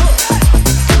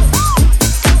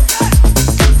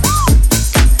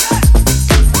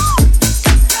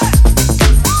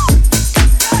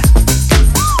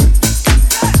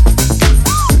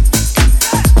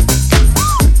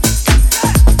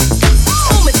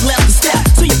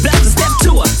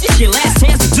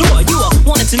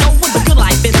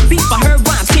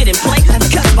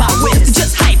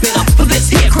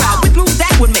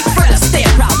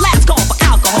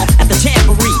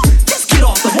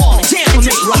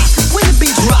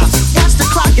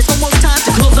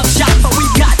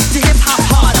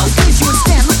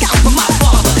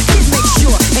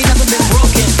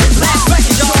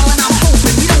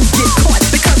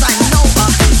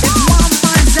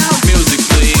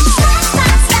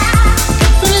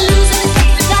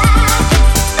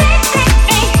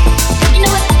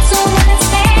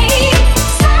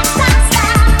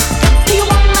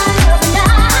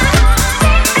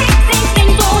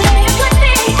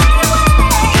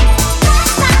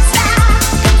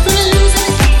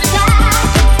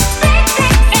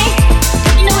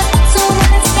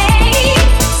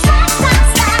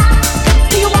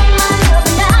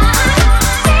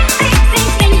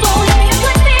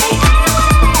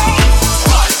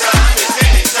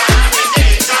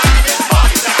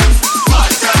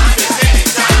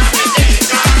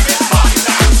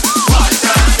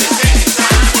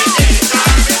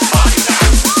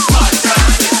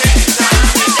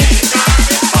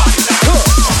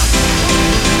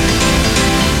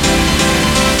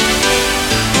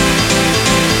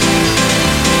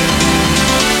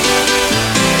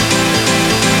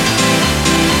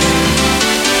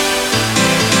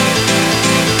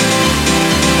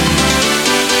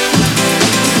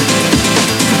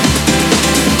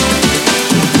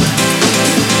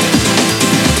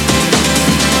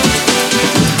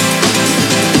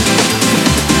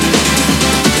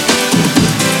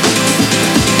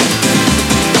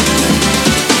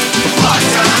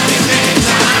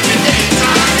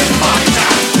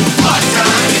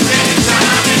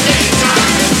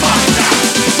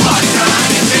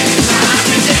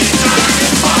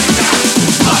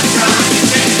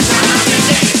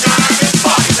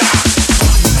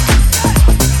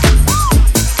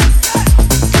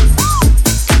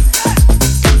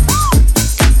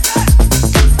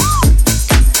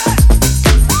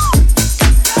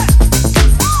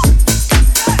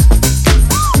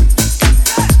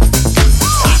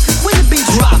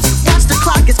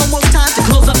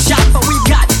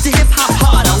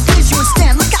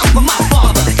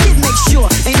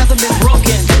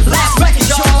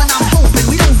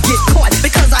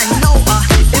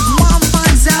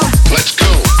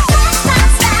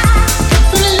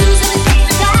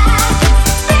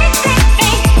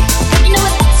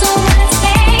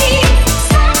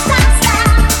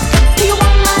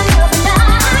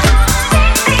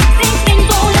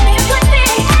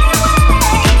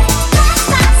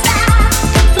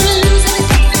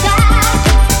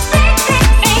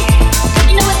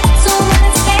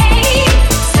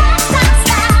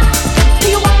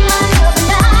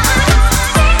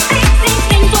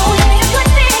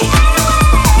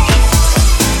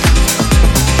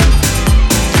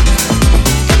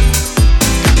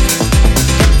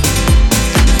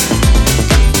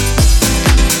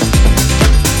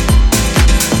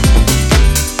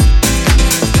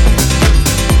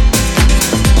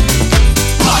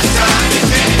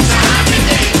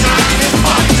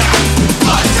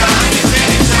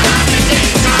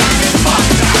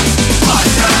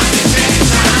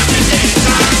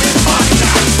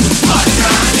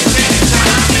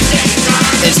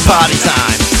party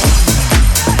time.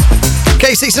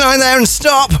 K69 there and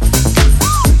stop.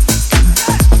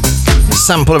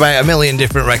 Sampled about 1 million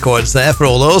different records there for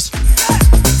all those.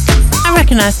 I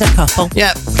recognise a couple.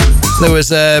 Yeah, there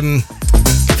was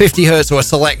 50 Hertz or a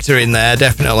selector in there,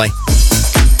 definitely.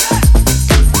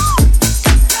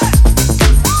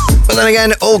 But then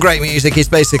again, all great music is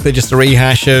basically just a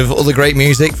rehash of other great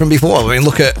music from before. I mean,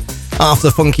 look at half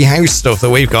the funky house stuff that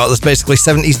we've got. That's basically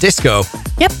 70s disco.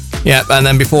 Yep. Yeah, and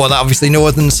then before that, obviously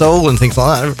Northern Soul and things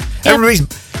like that. Yep. Everybody's...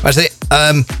 I say,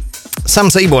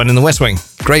 Sam Seaborn in The West Wing.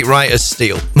 Great writer's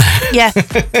steal. Yeah.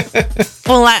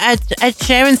 Well, like Ed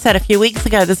Sheeran said a few weeks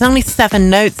ago, there's only 7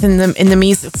 notes in the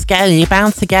music scale. You're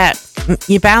bound to get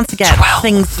 12.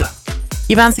 things.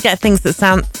 You're bound to get things that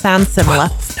sound similar.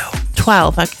 12, no.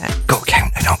 12. Okay. Got to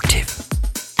count an octave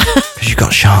because you've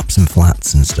got sharps and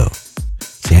flats and stuff.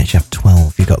 So you actually have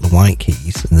 12. You've got the white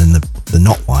keys and then the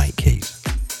not white keys.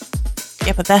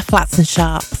 Yeah, but they're flats and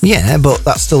sharps. Yeah, but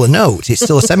that's still a note. It's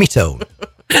still a semitone.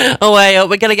 Oh wait,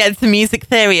 we're gonna get into music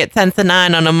theory at 10 to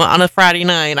 9 on a Friday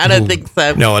night. I don't think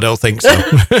so. No, I don't think so.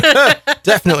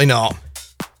 Definitely not.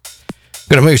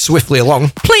 Gonna move swiftly along.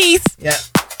 Please. Yeah.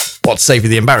 What, to save you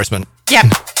the embarrassment? Yep.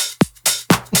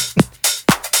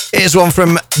 Here's one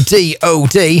from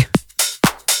D.O.D.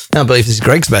 I believe this is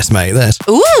Greg's best mate, this.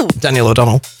 Ooh. Daniel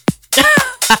O'Donnell.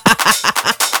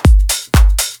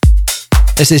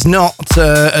 This is not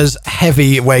as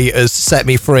heavyweight as Set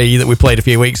Me Free that we played a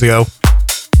few weeks ago,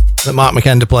 that Mark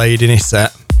McKender played in his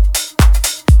set.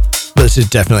 But this is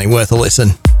definitely worth a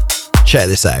listen. Check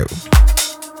this out.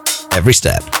 Every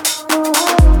Step.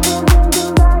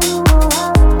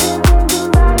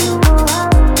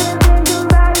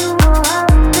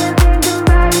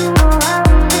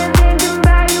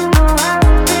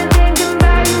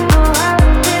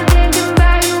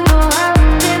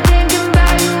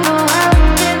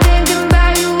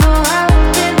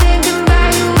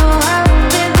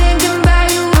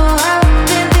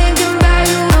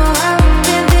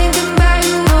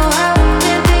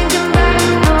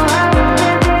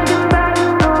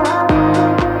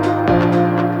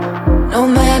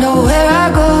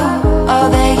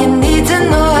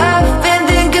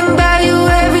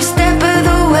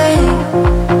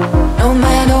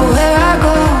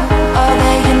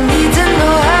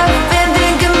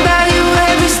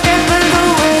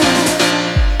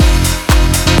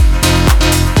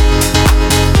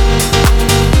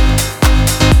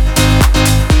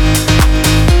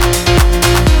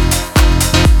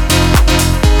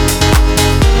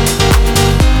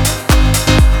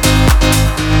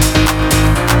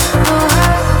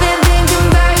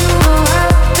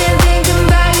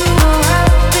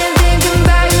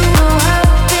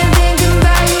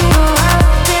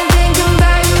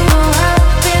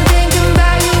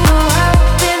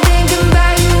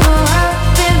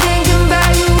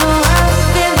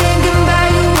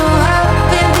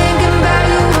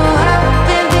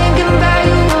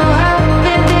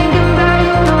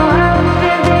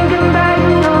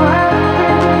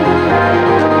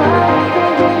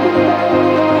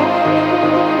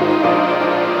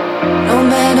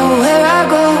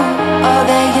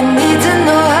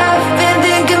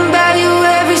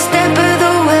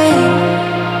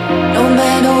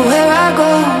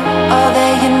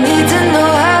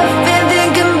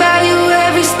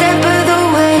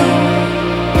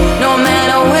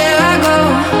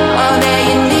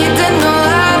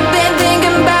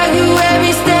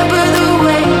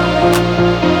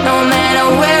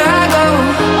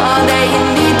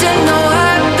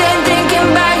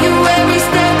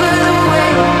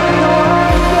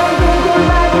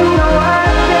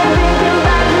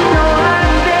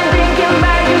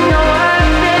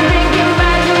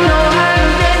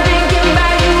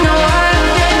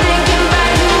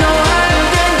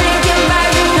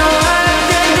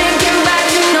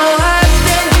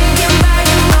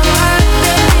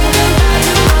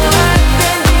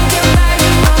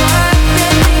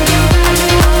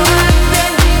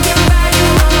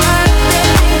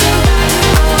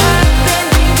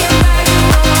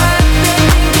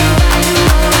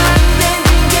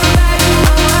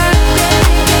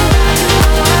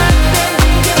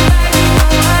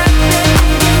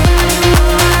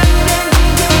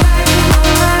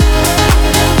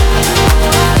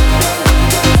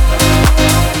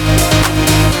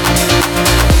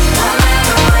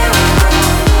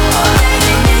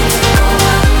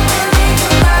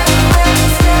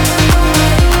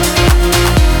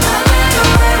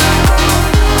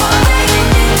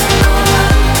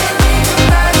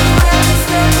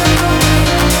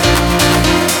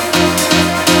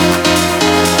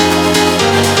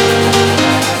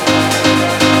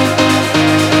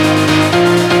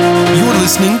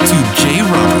 listening to Jay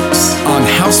Roberts on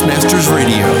House Masters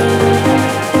Radio.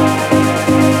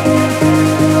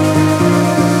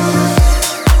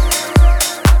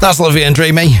 That's lovely and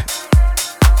dreamy.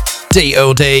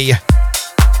 D.O.D.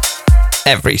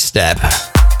 Every step.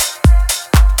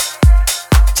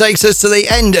 Takes us to the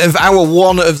end of hour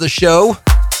one of the show.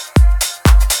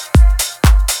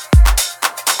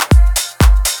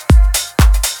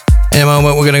 In a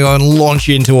moment, we're going to go and launch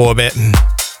you into orbit.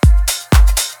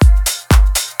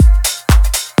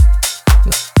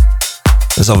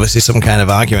 There's obviously some kind of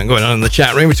argument going on in the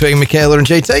chat room between Michaela and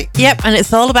JT. Yep, and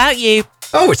it's all about you.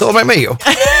 Oh, it's all about me. Ooh,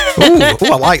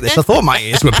 I like this. I thought my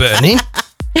ears were burning.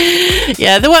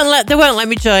 Yeah, they won't let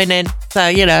me join in. So,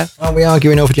 you know. Are we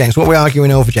arguing over James? What are we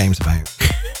arguing over James about?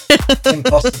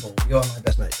 Impossible. You're my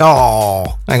best mate.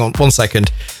 Oh, hang on 1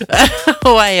 second.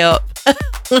 Way up.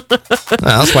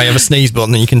 That's why you have a sneeze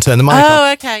button and you can turn the mic off.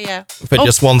 Oh, okay, yeah. For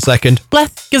just 1 second.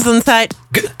 Bless Gesundheit.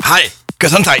 Hi,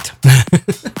 Gesundheit.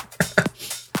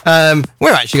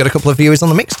 We've actually got a couple of viewers on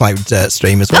the Mixcloud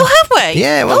stream as well. Oh, have we?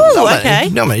 Yeah, well,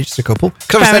 not many, just a couple.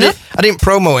 I didn't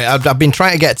promo it. I've been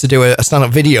trying to get to do a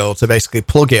stand-up video to basically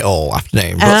plug it all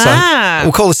afternoon. But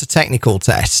we'll call this a technical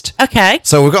test. Okay.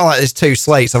 So we've got like these two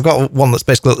slates. I've got one that's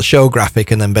basically the show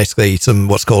graphic and then basically some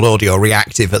what's called audio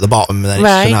reactive at the bottom. And then it's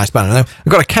just a nice banner.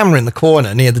 I've got a camera in the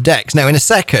corner near the decks. Now, in a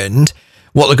second,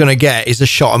 what they're going to get is a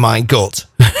shot of my gut.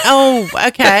 Oh,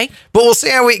 okay. But we'll see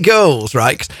how it goes,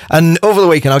 right? And over the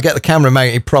weekend, I'll get the camera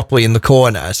mounted properly in the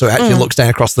corner so it actually looks down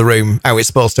across the room how it's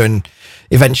supposed to. And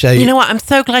eventually... You know what? I'm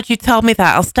so glad you told me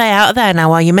that. I'll stay out of there now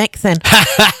while you're mixing.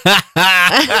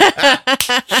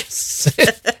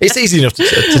 It's easy enough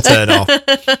to turn off.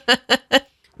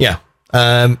 Yeah.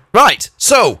 Right.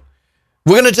 So,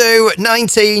 we're going to do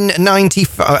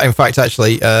 1995. In fact,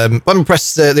 actually, let me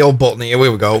press the old button here.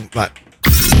 Here we go. Right.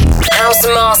 House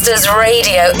Masters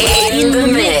Radio in the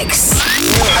mix.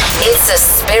 It's a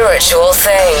spiritual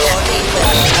thing,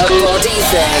 a body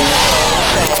thing,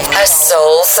 a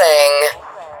soul thing.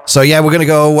 So yeah, we're going to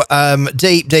go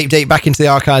deep back into the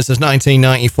archives of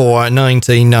 1994 and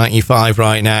 1995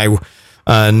 right now.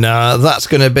 And that's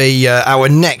going to be our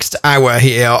next hour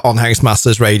here on House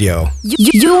Masters Radio.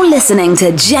 You're listening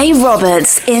to Jay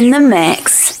Roberts in the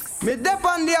mix. Me dip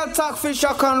on the attack fish,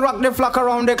 I can rock the flock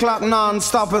around the clock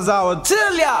non-stop as I would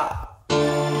tell ya.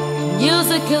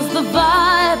 Music is the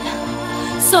vibe,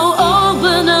 so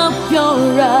open up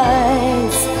your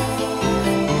eyes.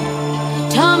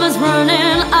 Time is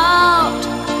running out,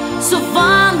 so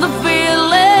find the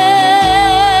feeling.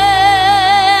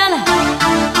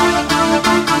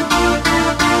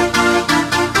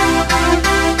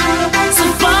 So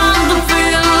find the feeling.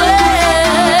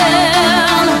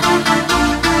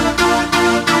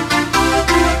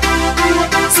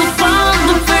 So find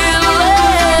the feeling.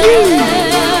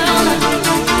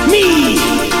 Me,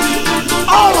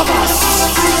 all of us,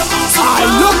 are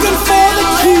looking for the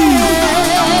key.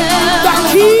 The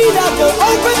key that will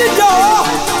open the door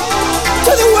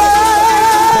to the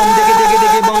world. Bum diggy diggy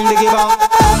diggy bum diggy bum.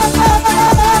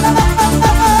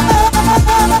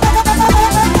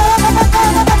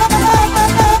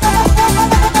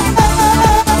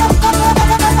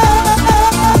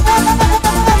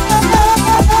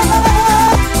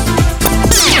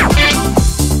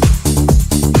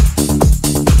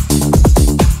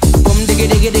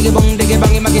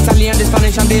 Italian, the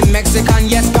Spanish and the Mexican.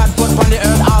 Yes, God put on the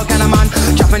earth all kind of man.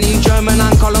 Japanese, German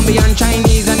and Colombian,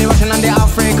 Chinese and the Russian and the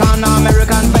African,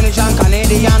 American, Spanish and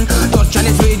Canadian, Dutch and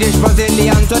the Swedish,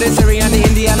 Brazilian, to the Syrian, the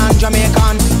Indian and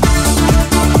Jamaican.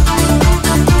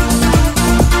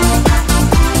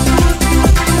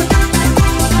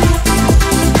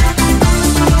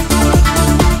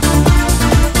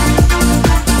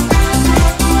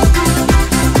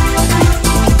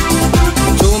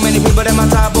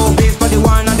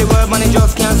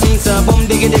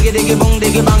 Diggy diggy diggy boom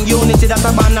diggy bang. Unity that's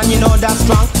a band and you know that's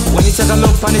strong. When you take a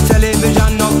look on the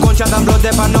television, no gunshot and blood,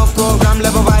 there for no program.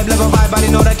 Level vibe, but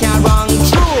you know they can't wrong.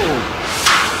 True.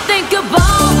 Think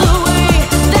about the way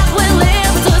that we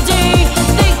live today.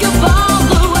 Think about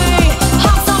the way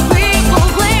how some people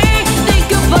play.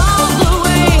 Think about the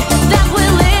way that we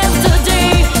live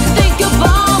today. Think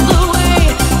about the way.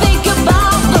 Think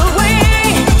about the way.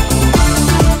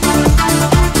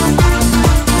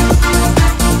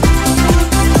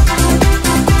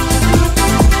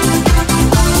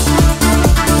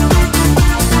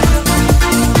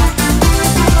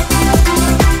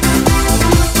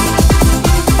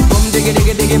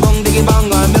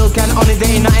 Milk and honey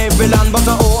they in every land. But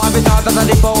I be thought as a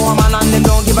the power man, and them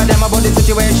don't give a damn about the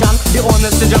situation. The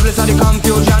honest, the jobless, and the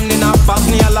confusion. In a fast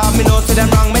me alarm, me know see them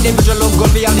wrong. Make the visual look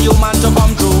good for all the human to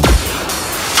come true.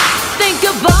 Think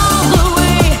about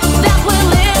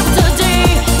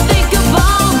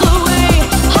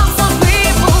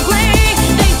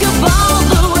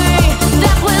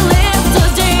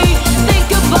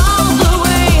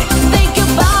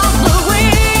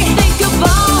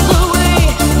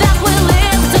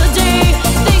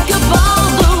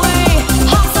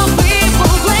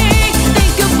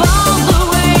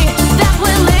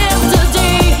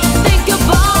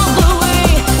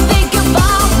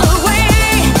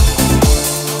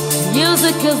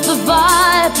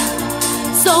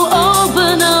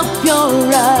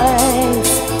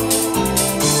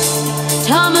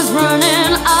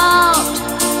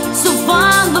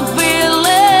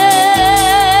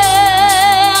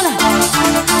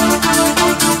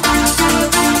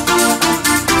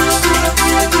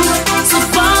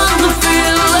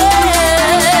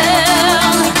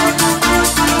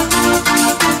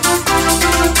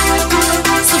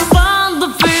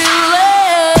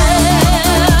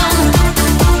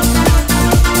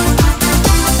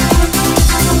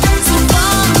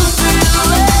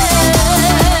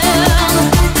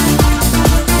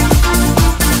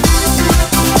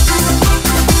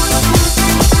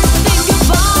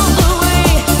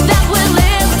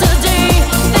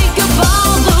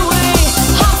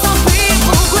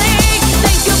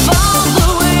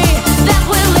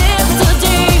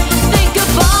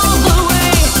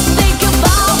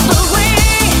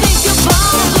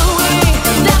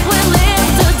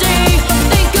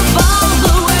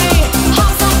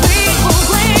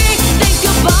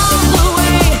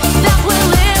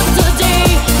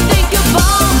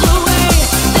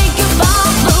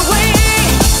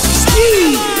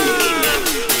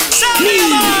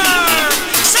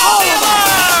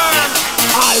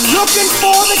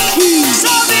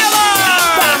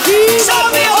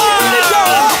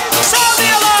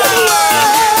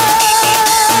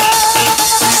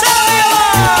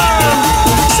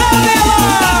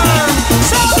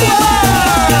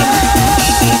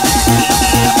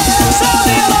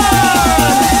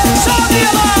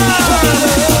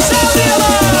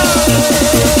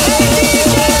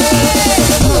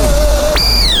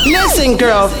Listen,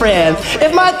 girlfriend,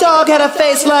 if my dog had a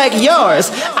face like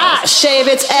yours, I'd shave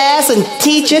its ass and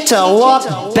teach it to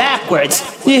walk backwards.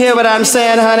 You hear what I'm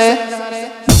saying, honey?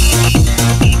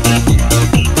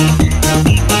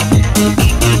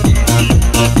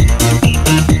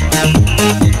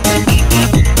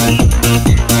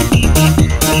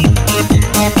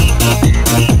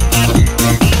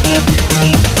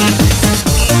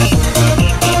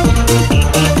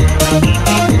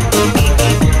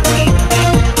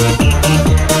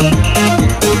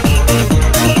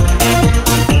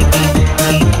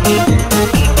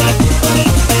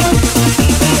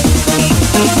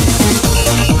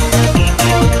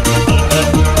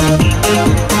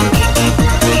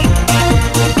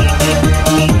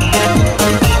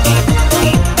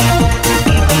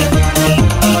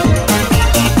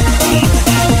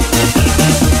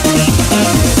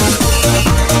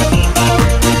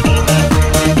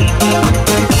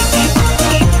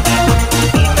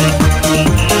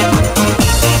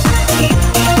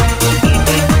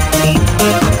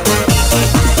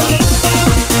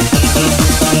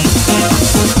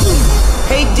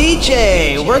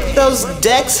 Work those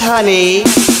decks, honey.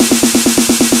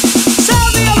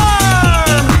 Sound the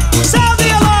alarm! Sound the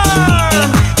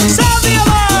alarm! Sound the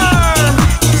alarm!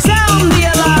 Sound the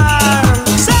alarm!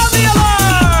 Sound the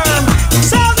alarm!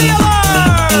 Sound the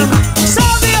alarm!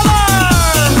 Sound the alarm!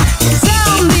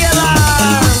 Sound the alarm!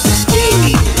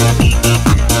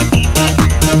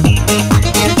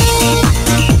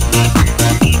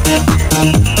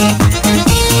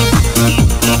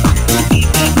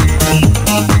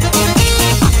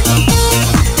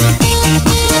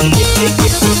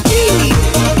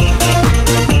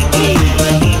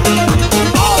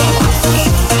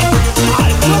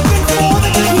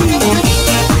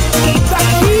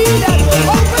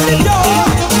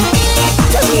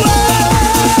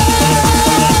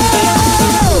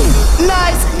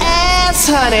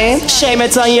 Shame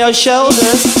it's on your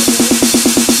shoulders.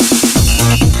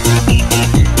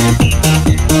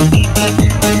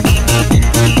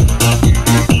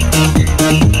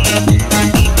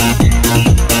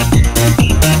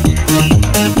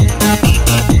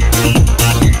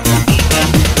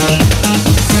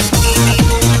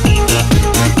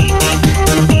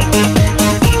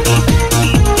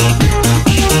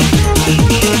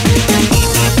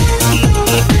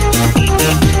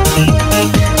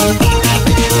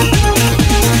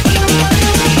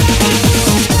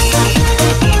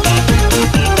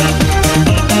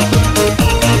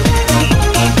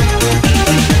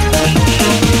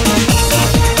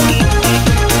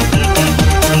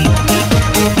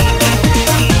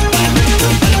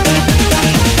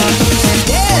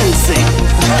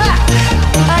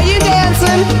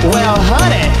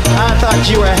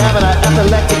 You were having an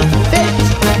epileptic fit.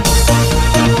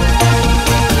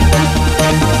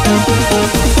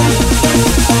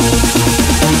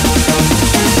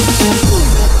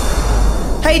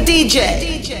 Hey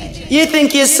DJ, you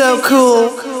think you're so cool,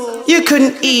 you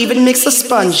couldn't even mix a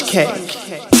sponge cake.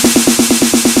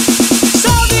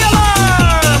 Sound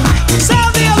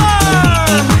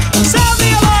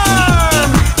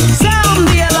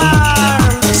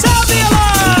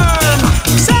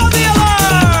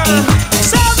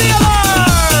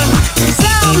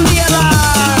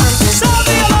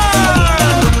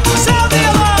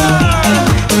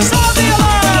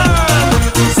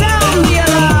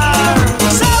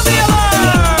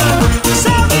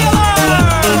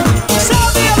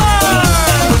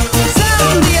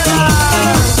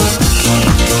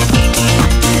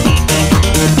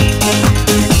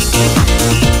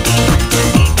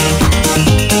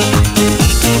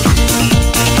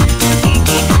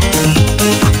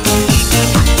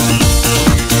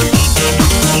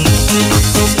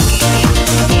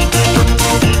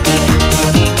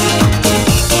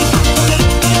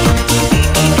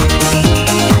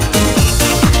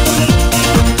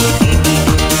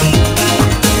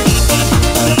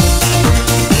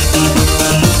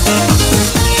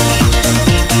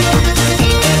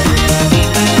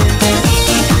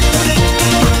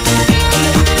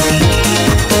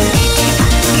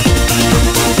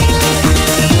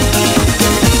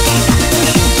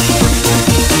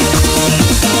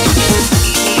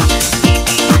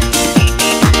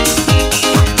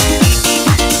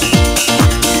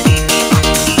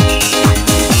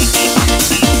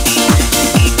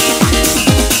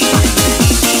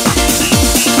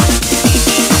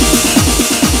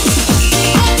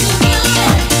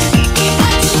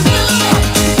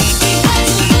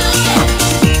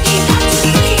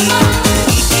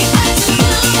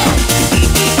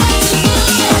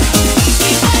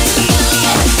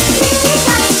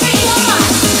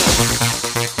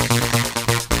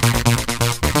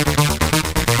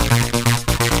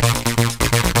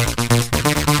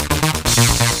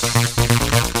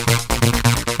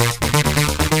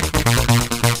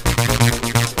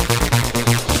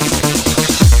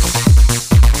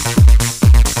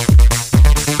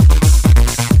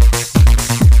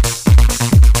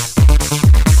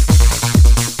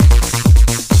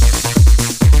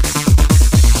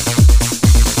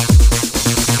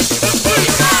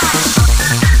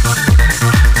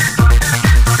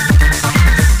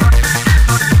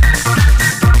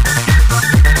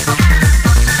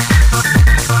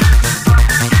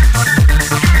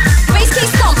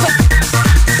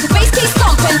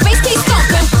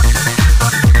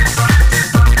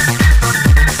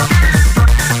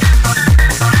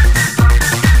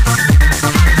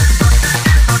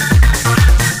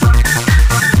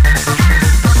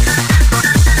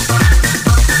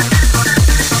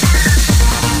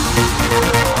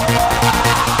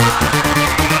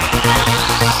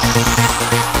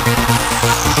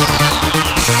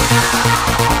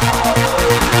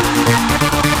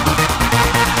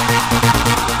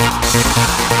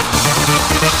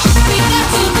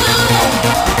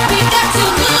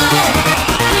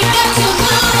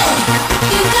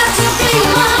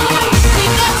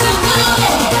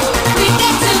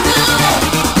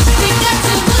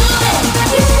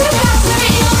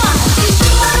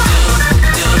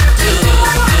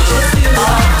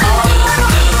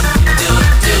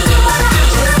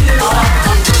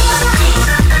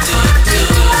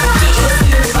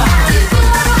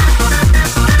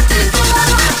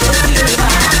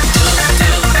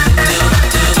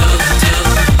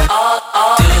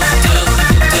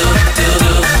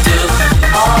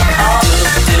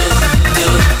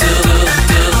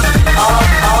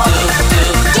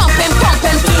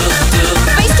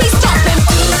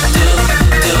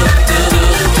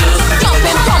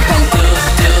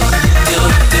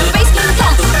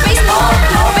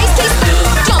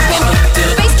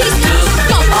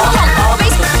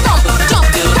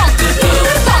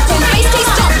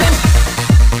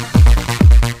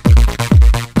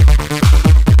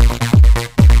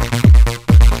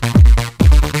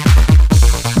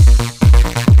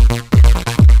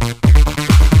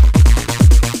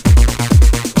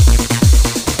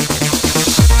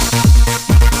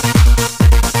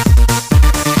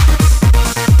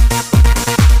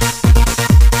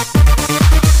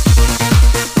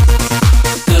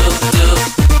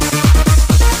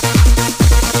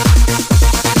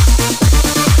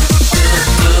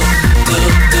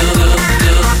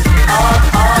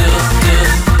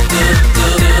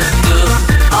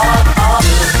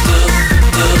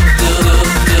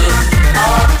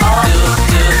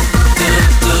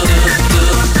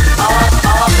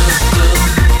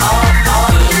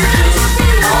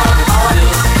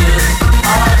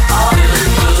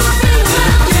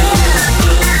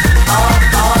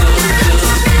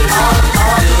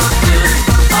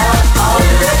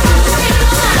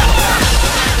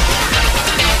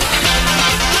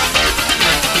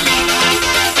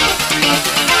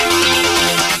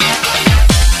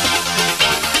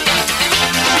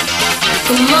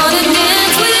Come on and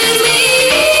dance with me.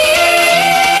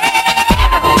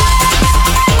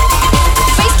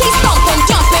 Bass keeps stomping,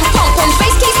 jumping, pumping.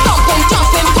 Bass keeps stomping,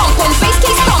 jumping, pumping. Bass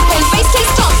keeps stomping, bass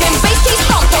keeps stomping. Bass keeps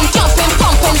stomping, jumping,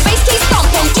 pumping. Bass keeps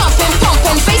stomping, jumping,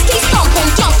 pumping. Bass keeps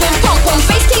stomping, jumping, pumping.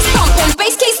 Bass keeps stomping,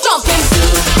 bass keeps stomping.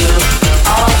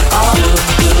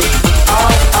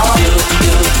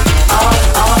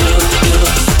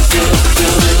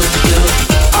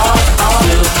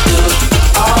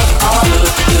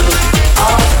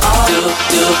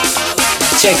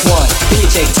 Check one, then you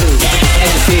check two, and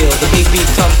you feel the big beat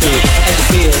come through, and you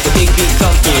feel the big beat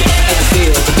come through, and you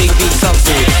feel the big beat come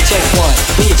through. Check one,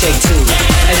 then you check two,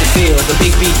 and you feel the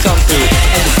big beat come through,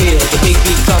 and you feel the big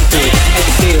beat come through, and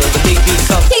you feel the big beat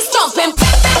come through. Keep stomping.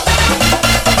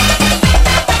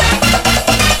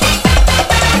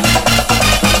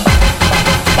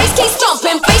 Bass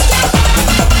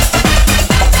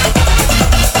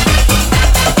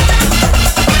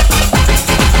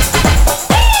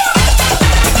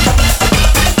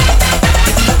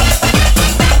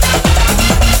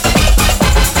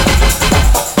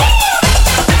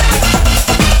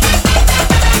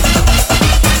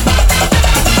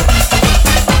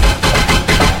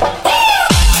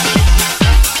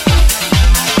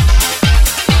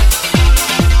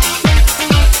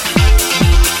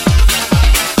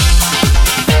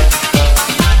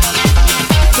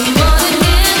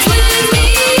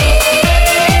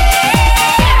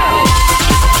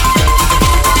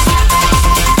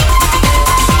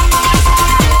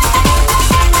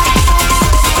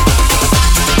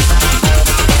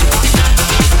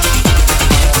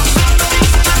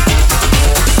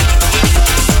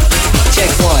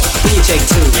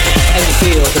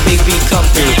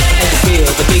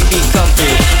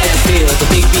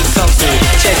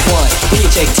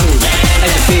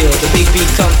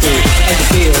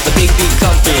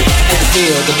Bass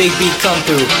keep. Big beat come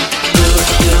through.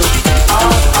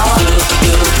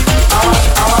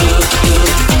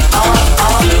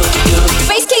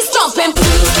 Bass keep stomping.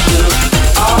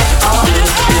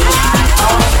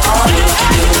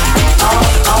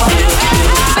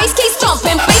 Bass keep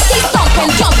stomping. Bass keep stomping,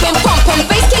 jumping, pumping.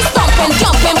 Bass keep stomping,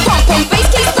 jumping, pumping. Bass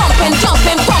keep stomping,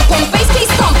 jumping, pumping. Bass keep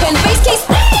stomping. Bass keep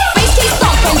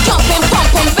stomping, jumping,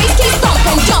 pumping. Bass keep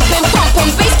stomping, jumping,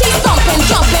 pumping. Bass keep stomping,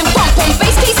 jumping, pumping.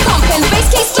 Bass keep stomping. Bass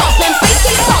keep stomping. Bass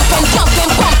keep stomping,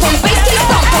 jumping, pumping. Bass keep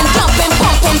stomping, jumping,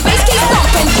 pumping. Bass keep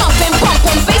stomping, jumping,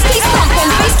 pumping. Bass keep stomping.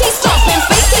 Bass keep stomping.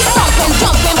 Bass keep stomping,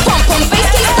 jumping, pumping. Bass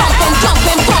keep stomping,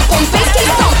 jumping, pumping. Bass keep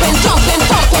stomping, jumping,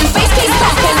 pumping. Bass keep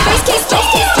stomping. Bass keep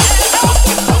stomping.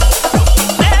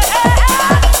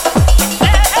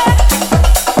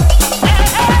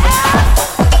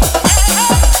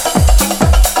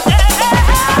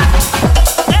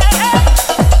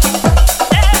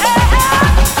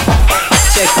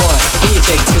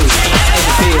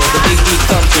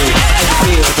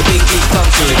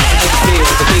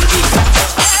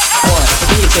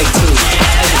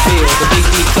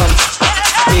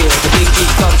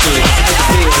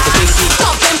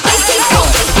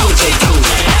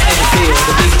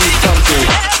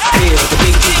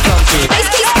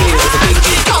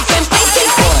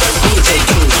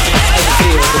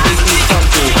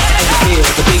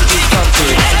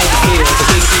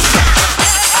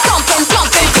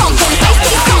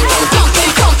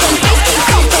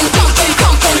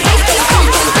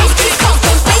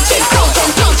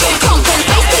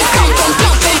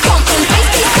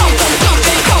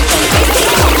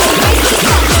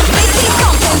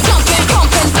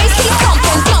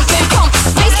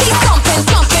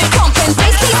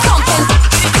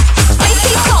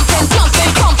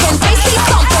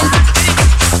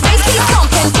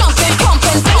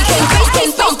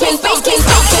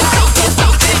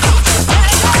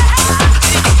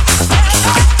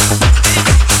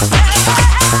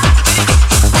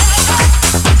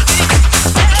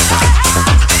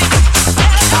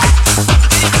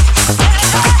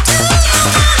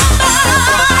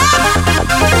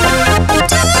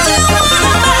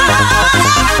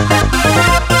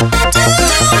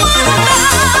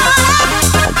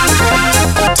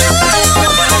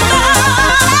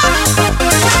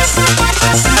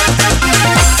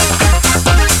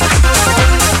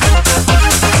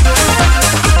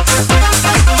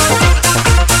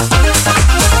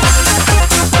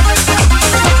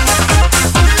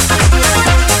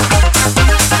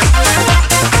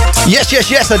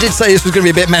 Yes, I did say this was going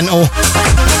to be a bit mental.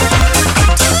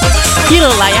 You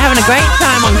look like you're having a great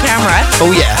time on camera.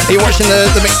 Oh yeah, are you watching the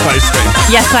mixed mode stream?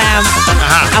 Yes, I am.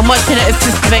 I'm watching it as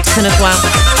Sister Vixen as well.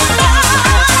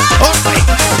 Alright,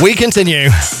 we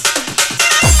continue.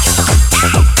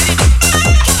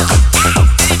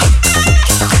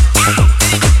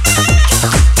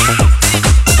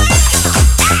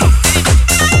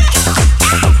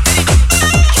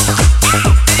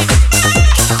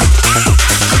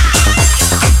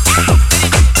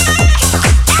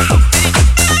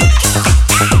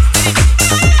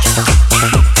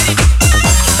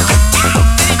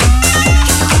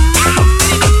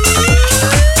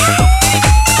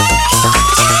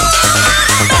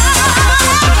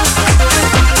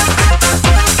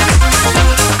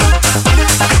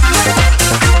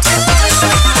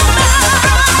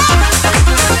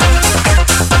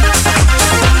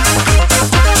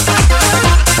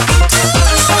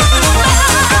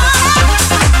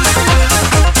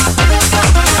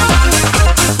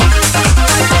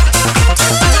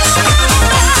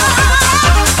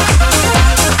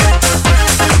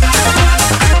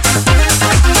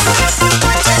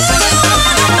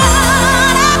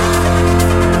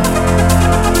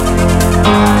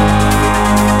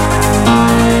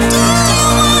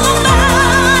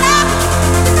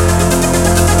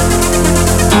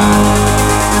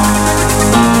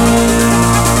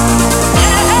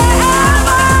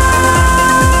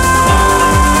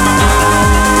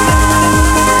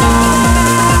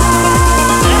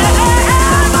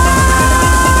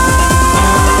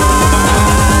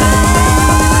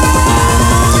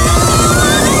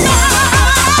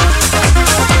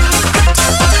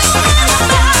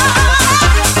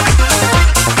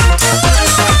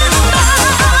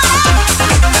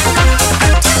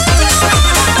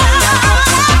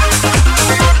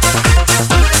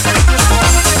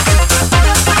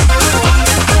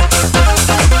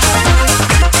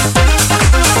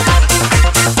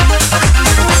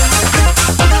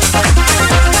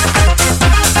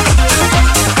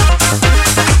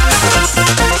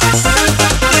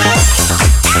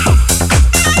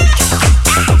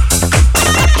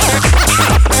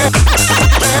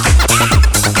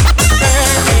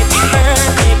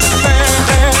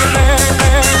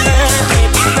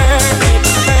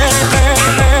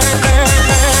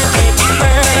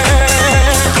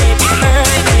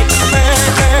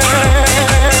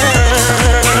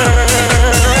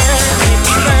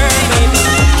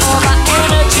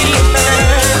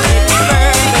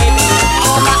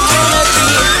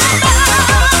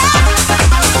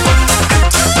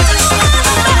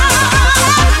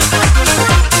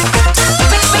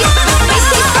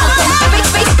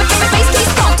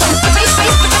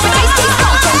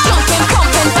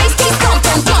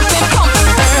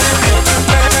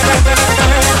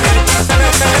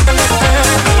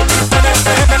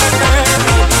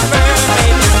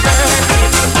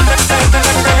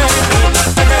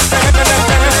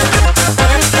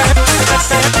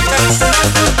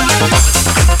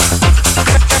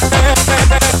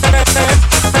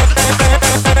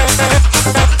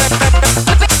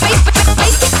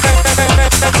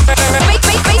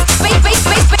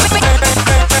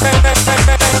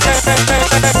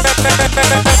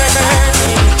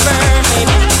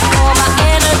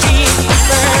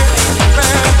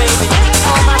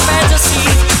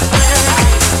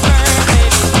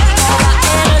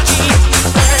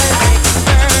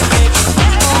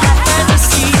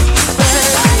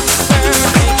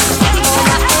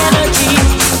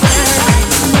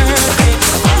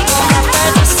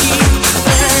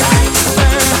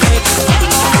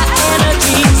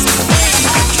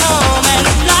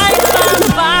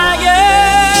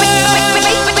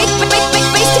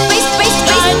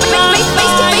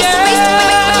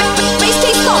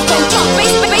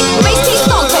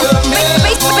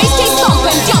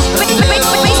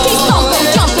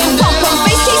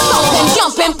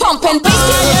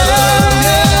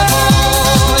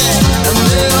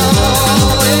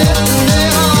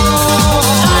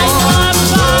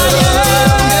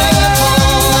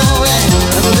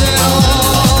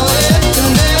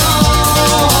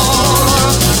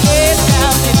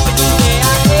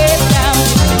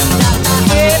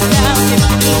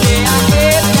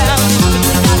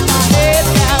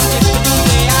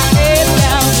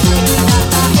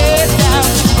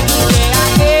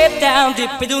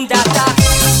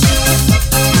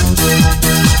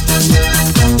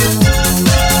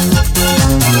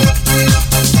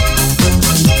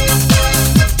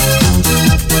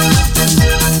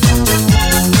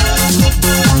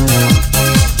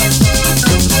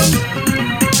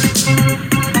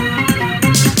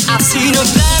 I've seen a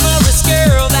glamorous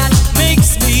girl that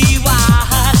makes me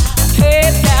wild.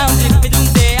 Head down,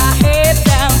 dippy-doo-day, head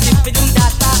down,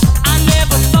 dippy-doo-da-da. I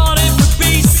never thought it would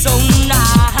be so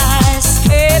nice.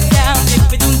 Head down,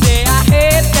 dippy-doo-day,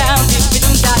 head down,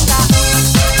 dippy-doo-da-da.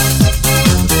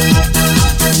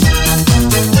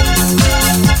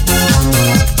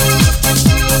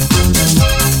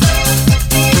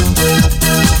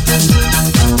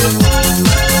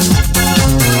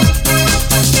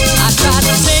 I tried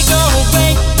to take her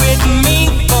away with me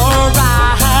for a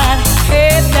ride.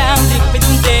 Head down,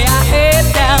 dippy-doo-day, head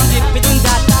down,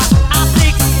 dippy-doo-da-da. I'll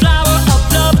take the flower of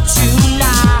love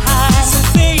tonight. So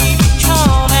baby,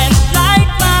 come and light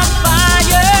my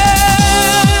fire.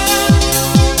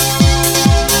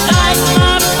 Light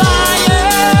my fire. Light my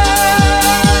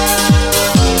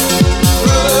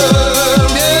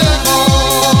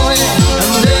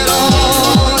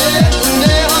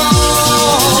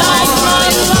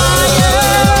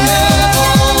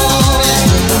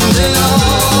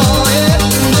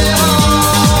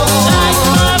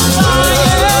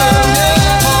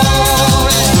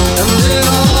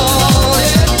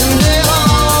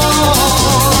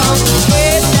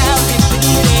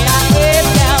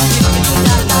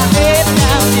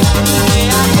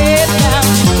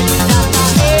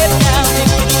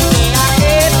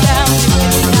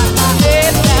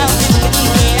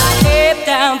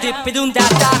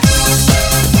Dippy-doo-da-da.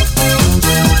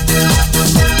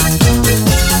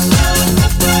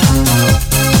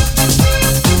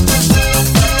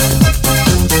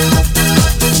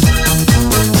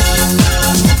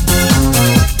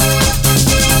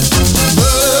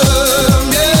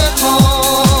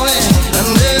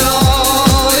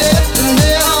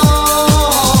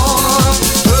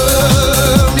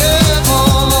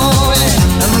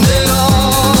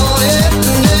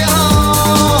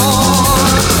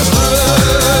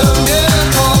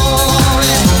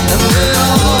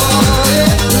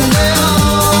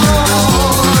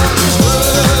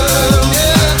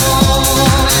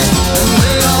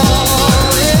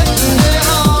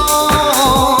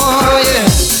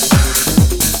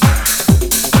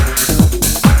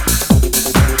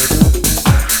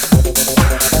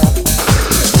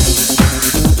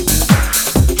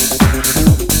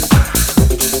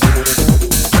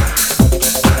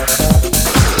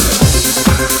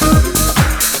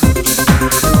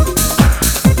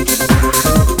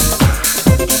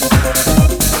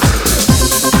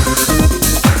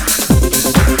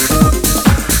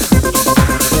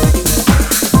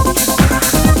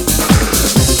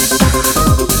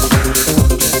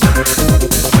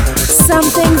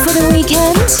 Something for the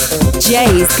weekend?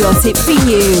 Jay's got it for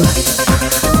you.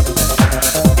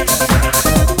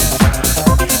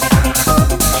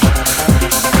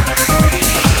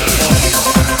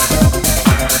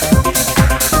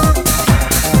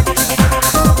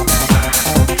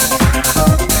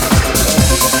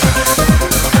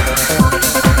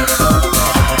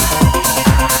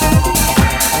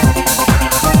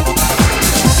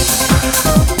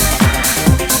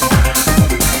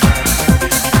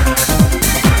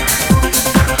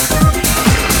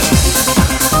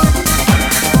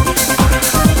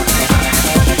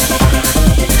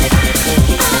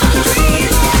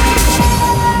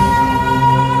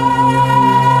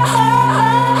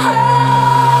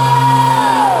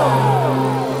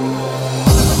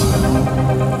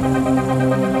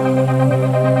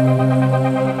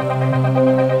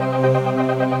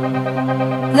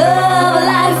 Love,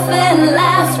 life, and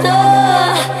laughter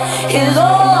is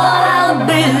all I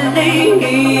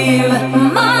believe.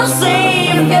 My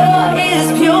Savior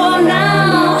is pure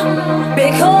now,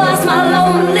 because my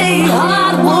lonely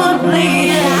heart would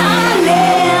bleed. I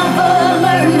never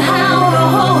learned how to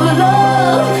hold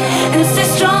love and stay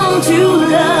strong to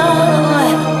love.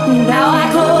 Now I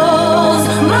close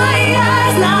my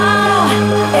eyes now,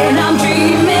 and I'm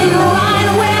dreaming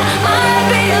right where I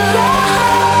belong.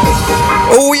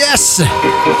 Oh, yes.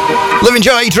 Living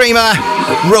Joy Dreamer,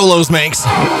 Rolo's mix.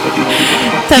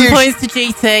 10 points to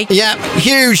GT. Yeah,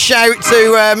 huge shout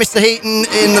to Mr. Heaton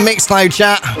in the Mixcloud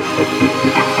chat.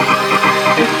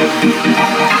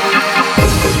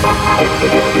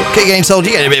 Keep getting told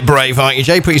you're getting a bit brave, aren't you,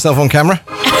 Jay? Put yourself on camera.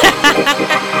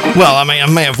 Well, I mean, I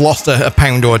may have lost a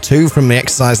pound or two from the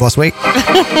exercise last week.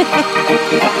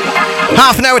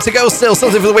 Half an hour to go still.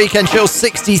 Something for the weekend show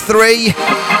 63.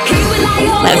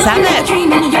 Let's have it.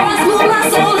 Dreaming, you're a smooth, my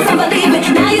soul is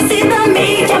unbelieving. Now you see the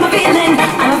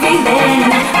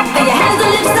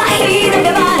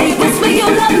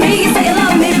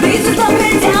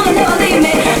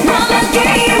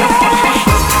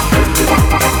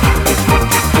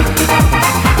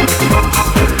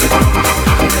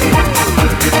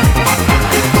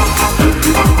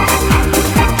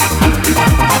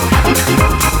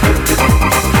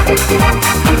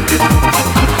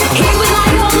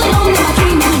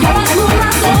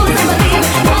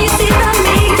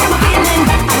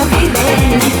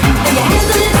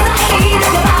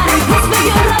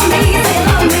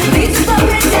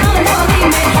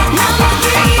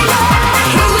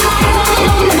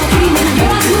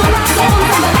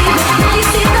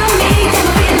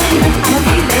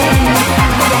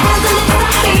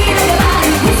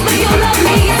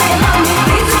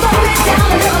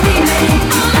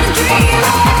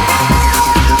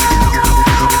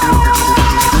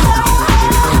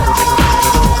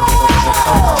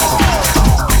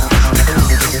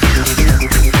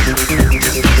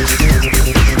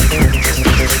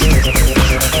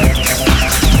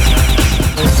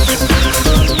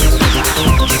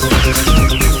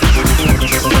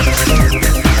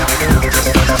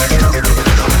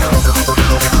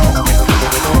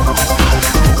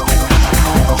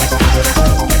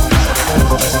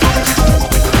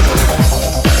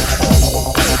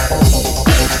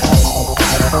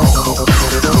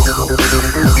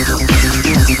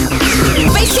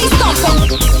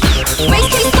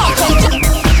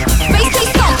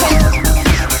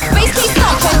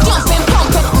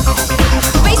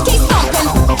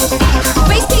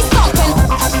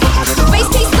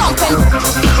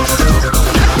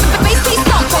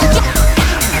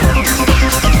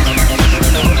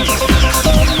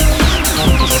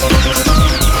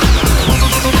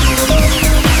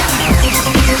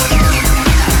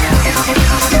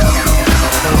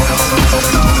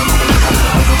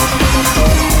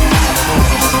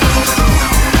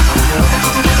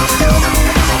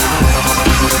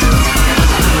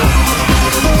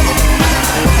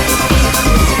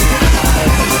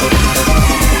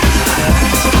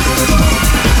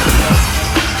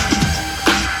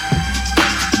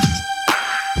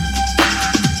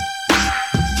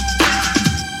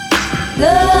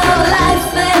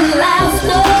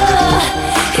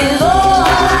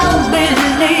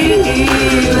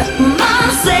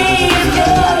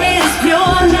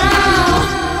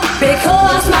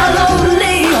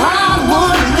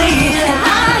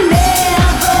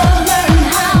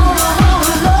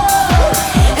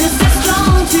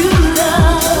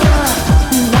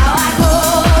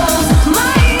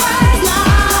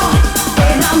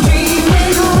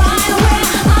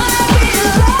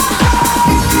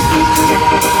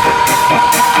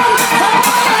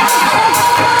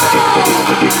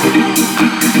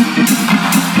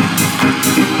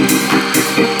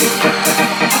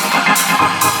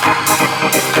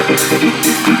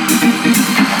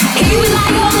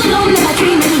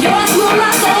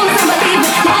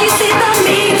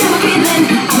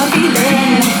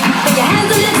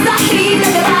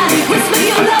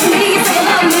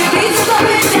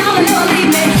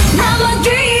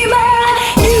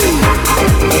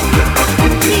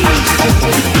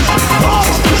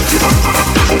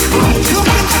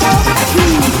Looking for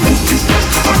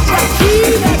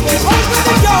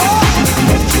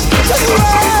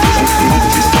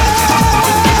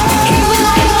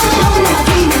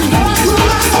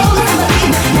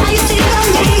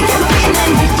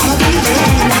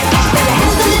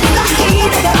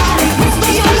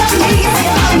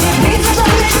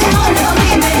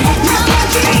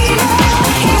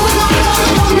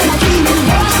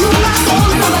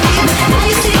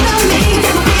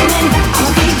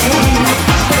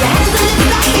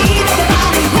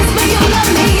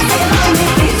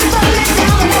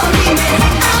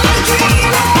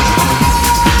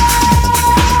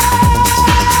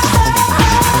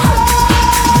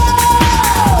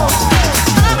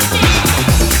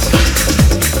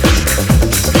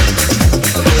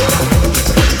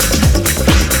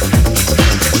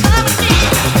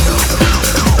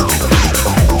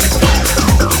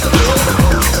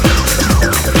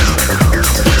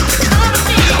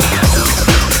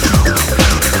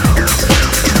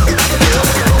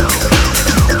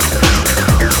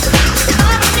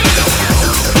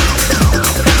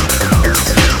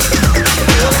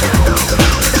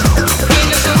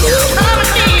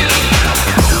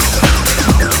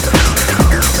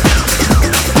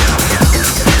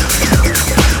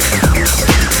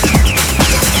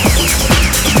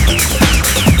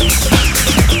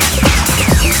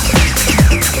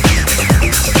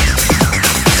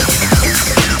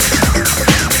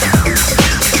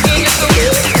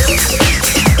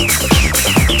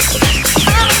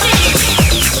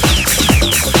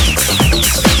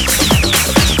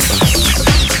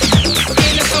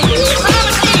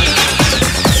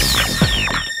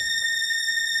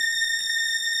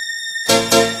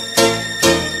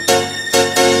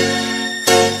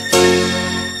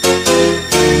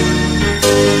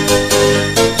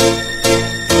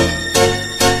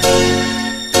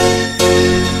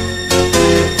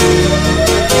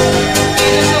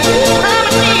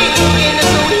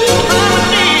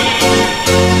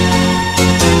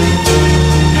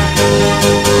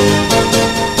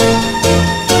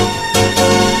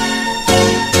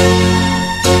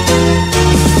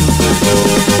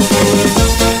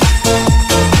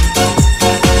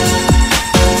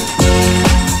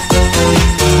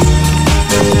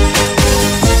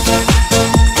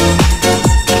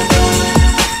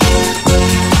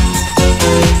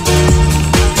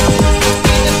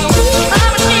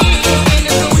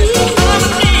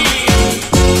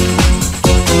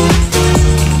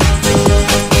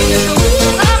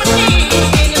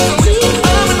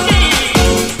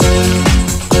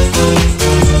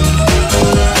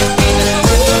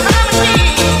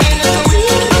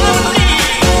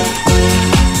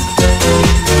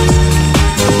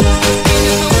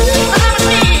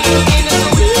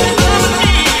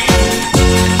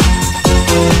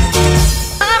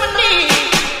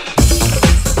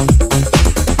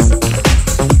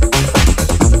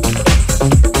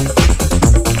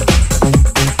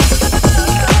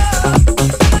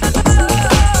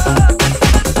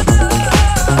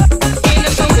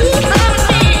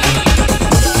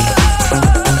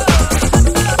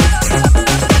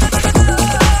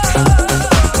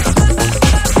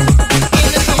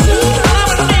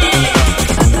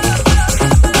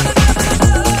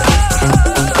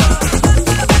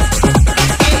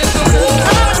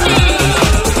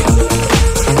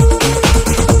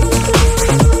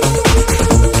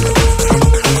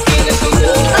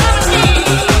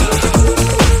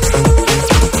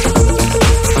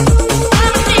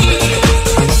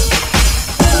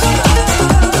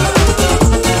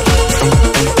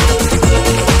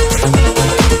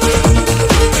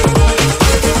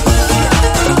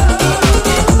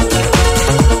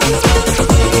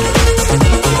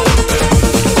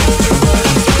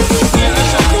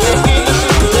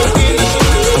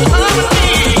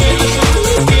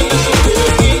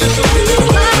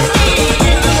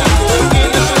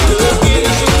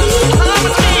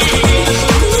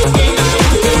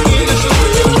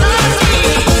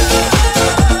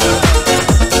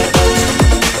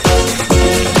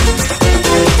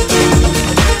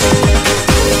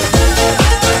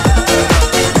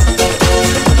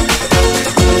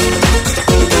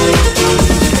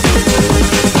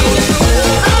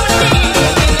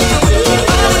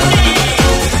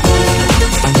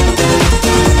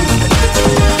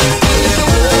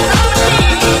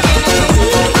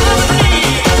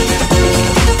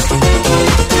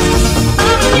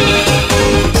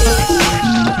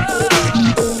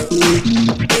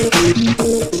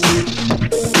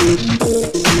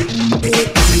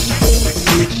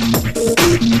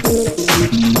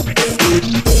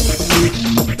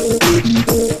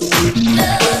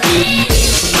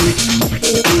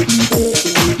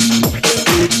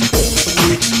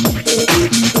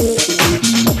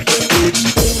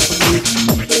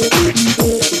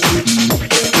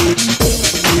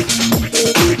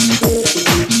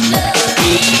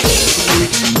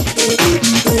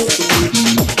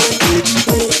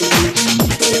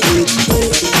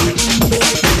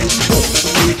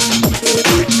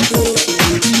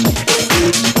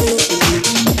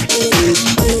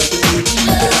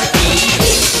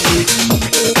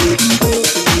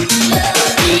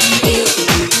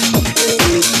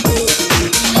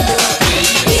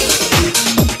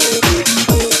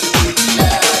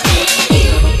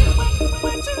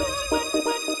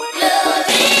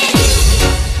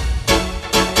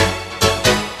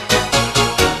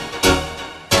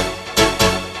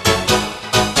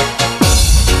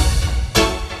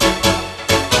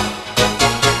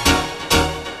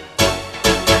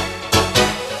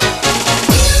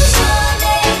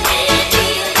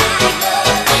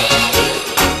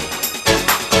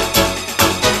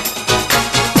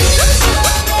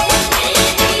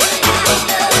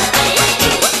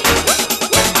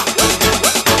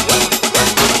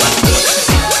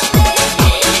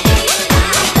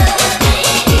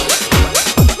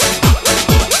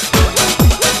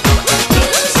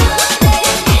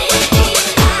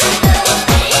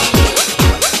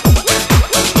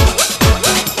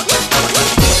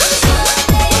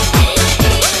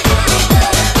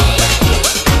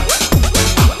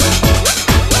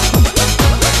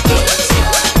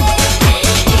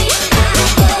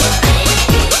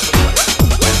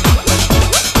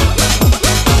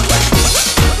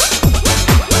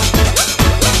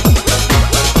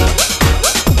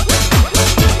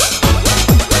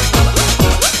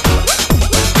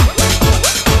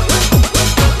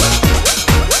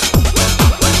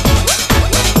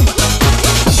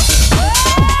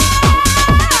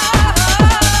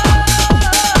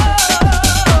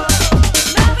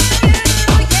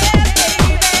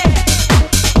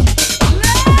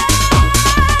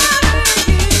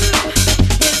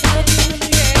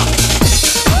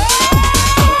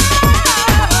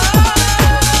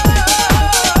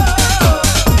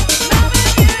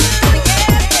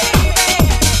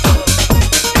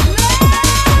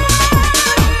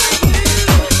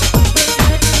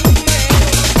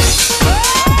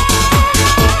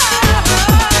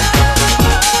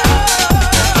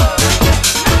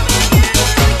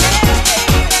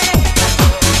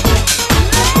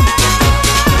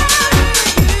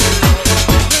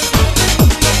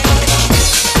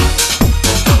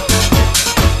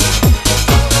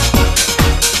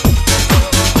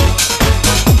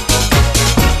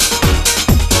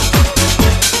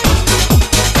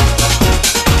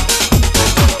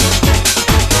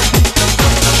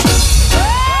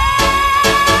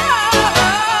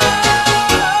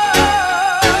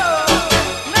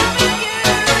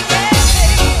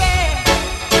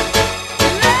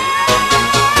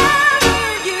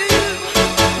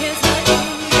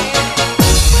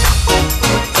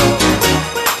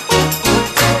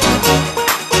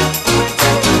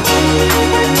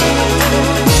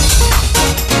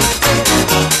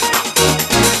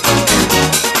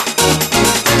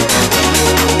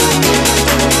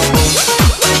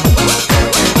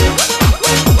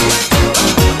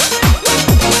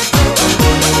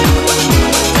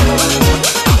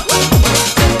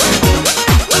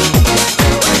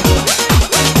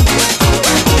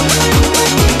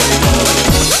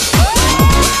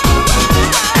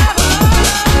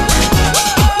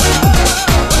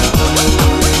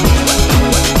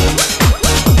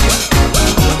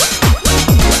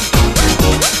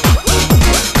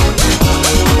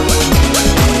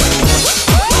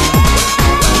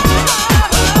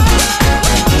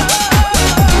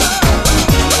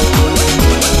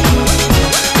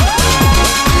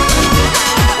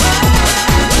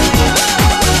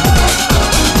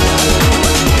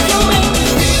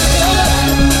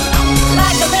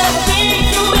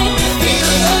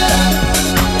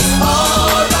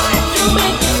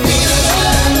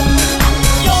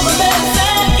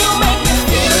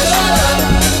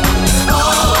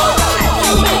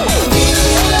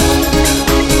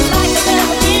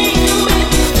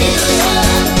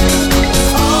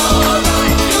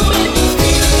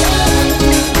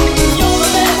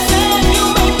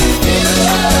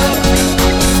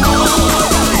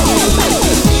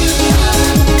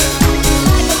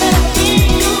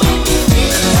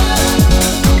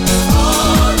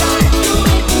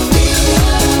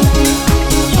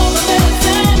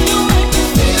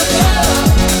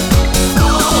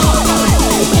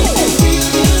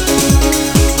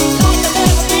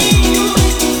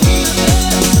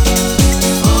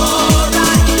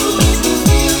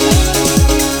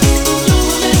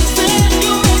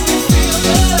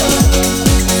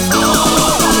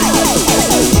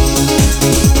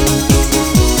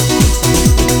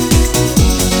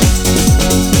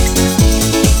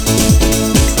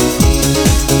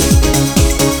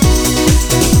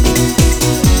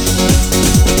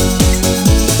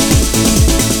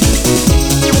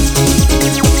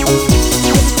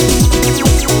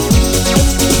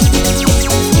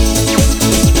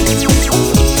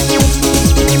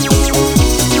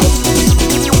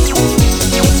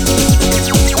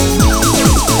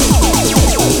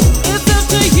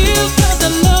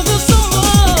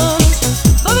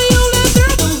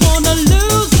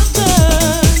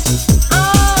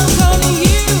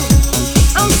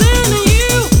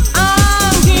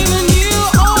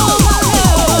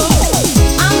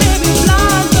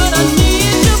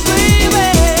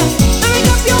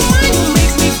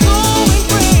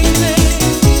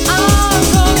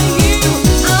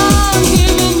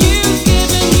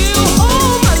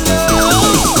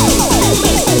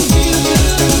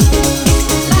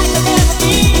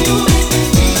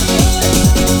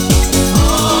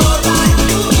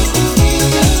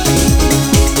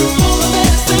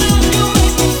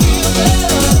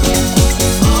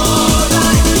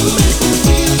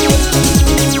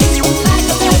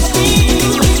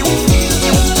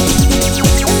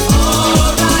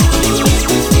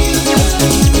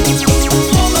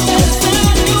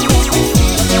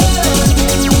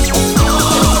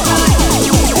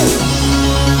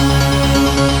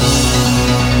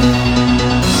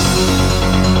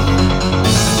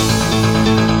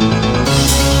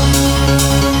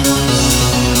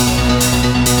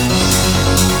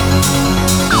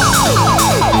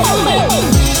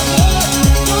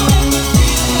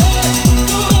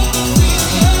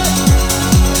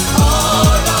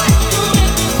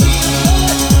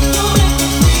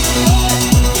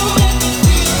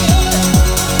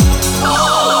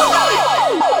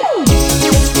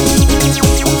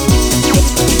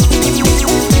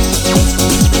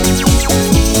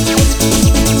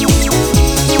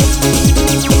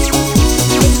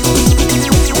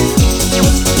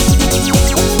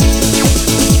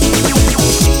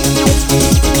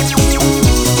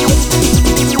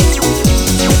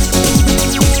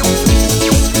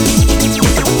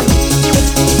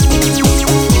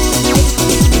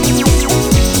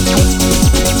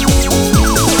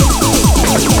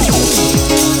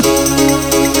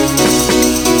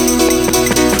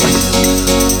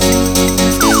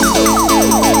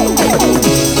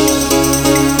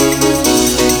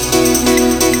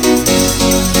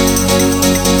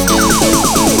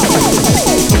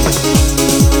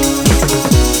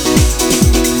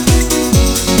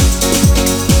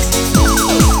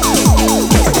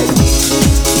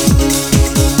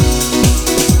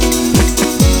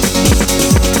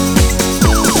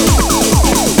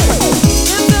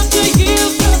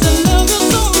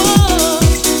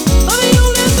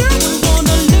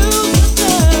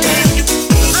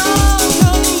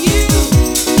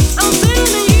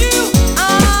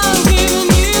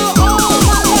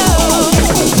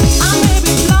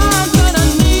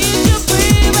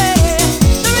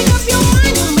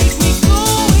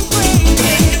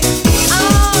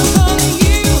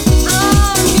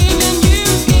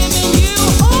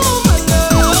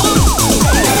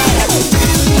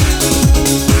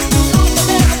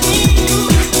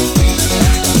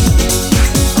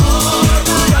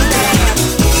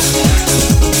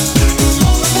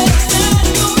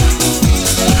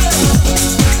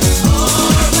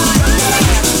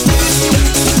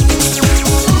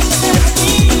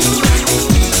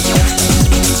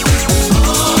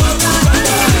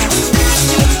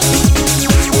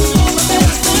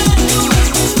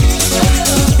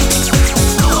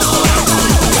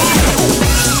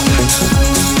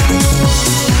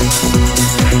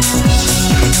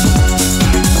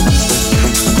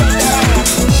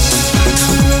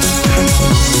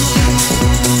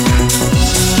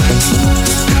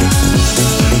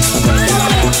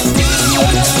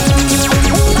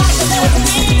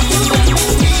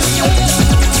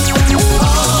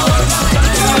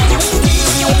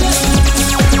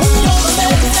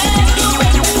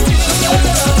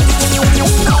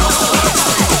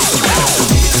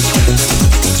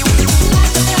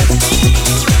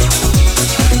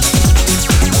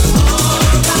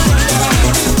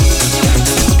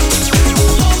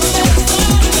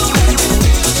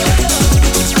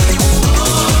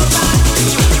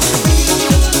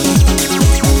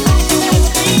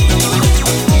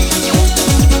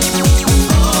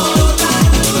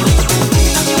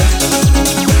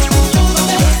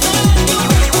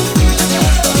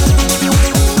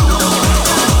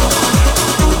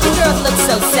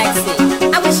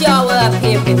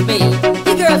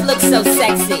so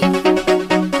sexy.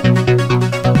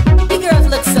 You girls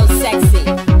look so sexy.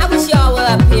 I wish y'all were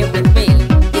up here with me.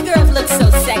 You girls look so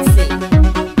sexy.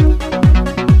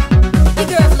 You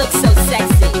girls look so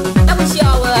sexy. I wish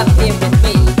y'all were up here with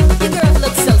me. You girls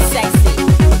look so sexy.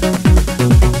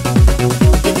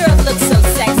 You girls look so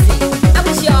sexy. I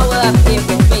wish y'all were up here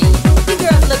with me. You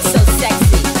girls look so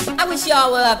sexy. I wish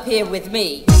y'all were up here with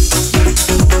me.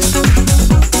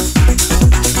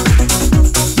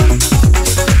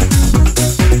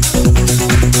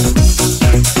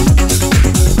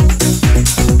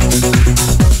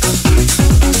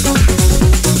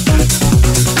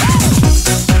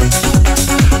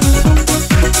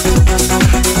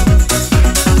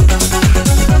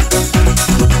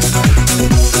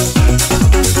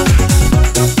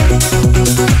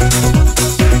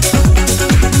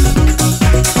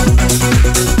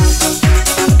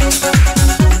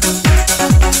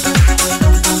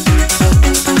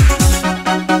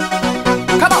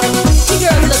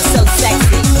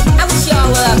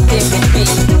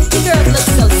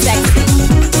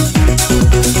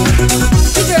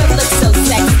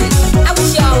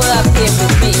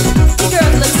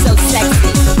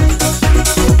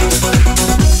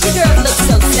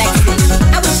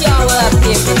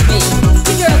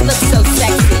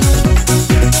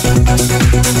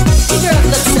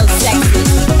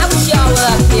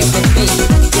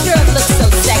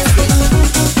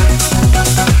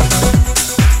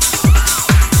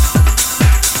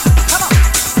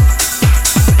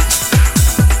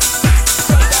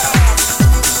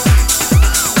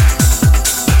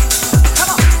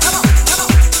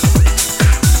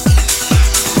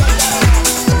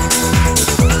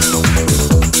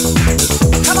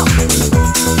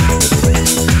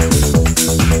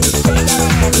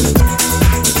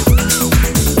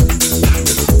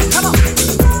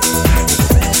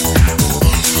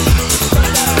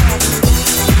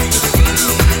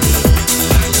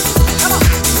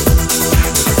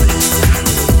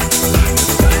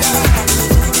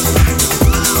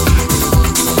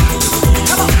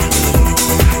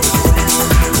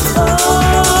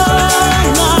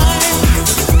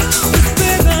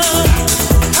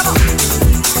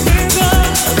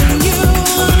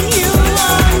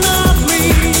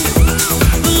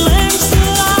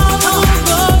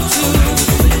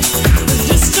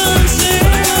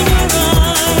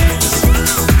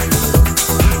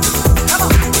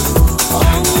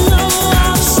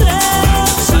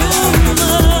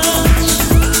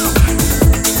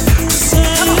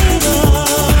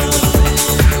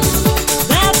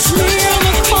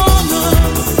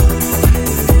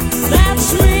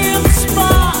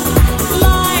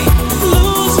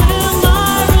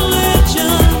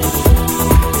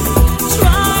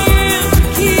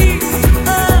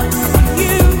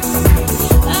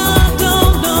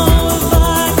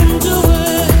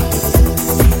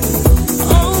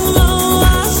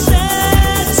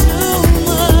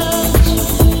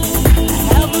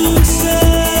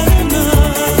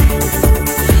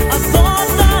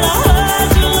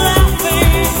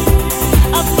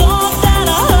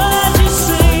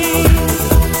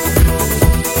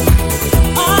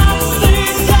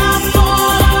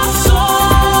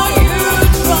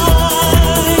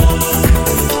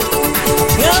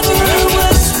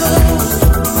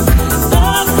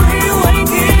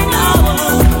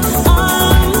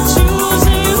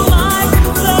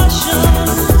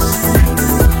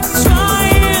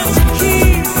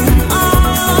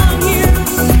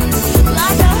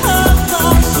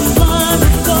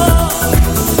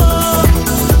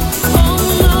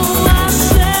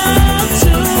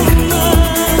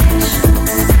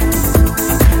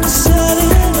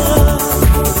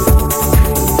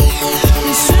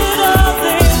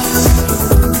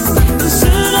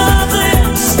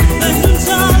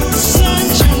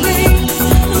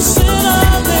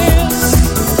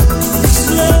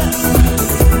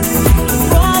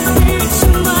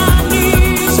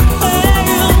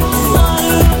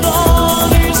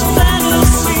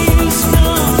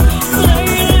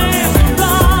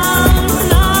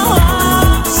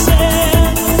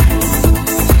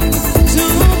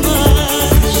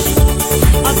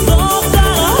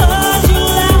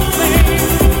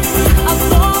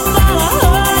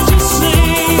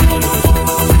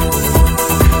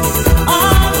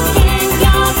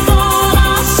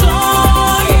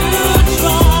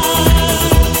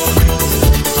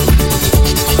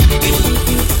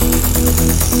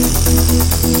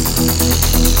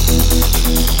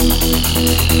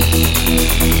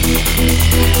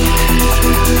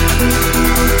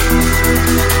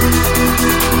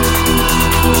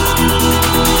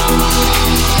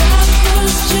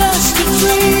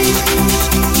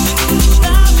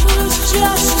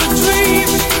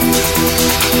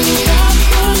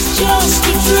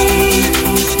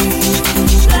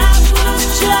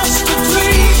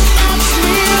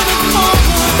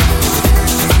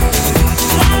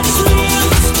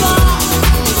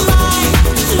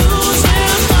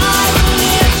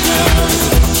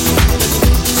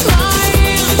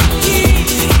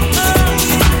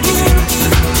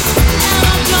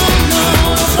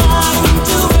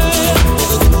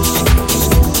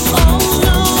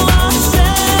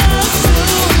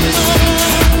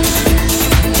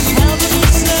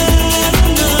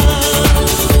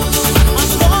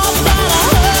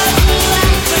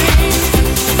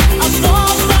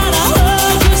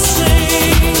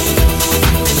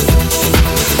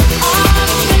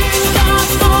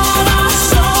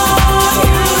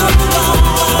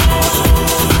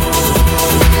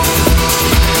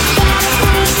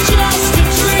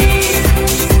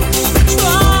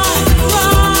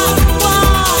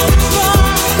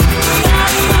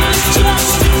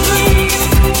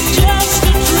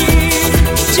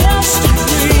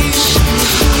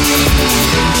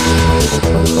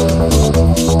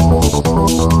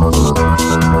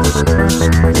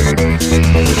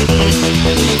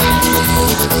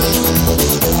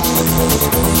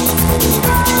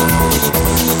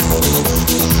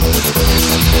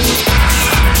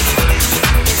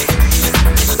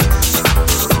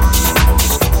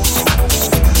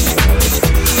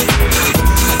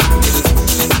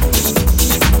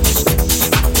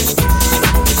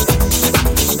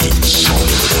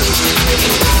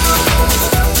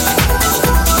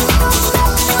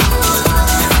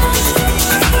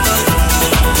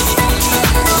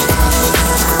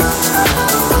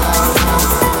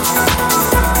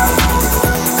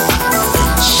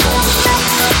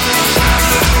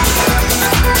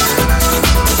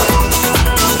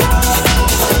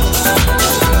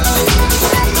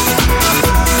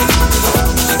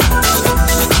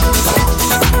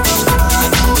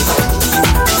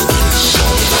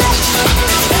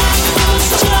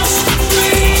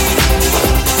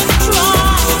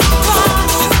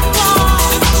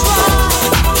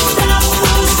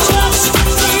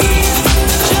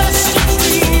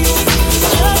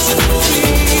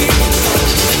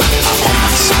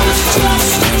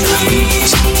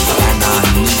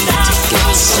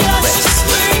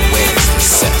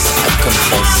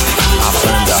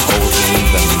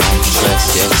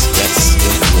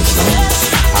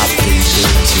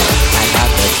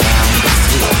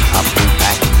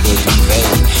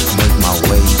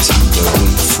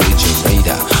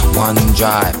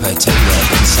 dry potato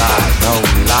inside, no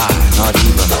lie, not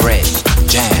even bread.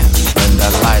 Jam, when the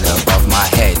light above my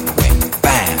head went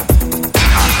bam.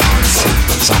 I can't see,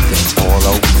 but something's all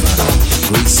over me.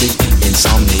 Greasy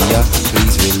insomnia,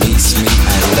 please release me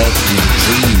and let me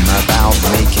dream about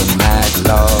making mad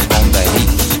love on the heat,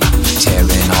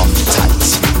 tearing off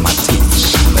tights with my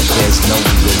teeth. But there's no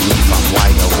relief, I'm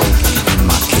wide awake in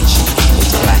my kitchen.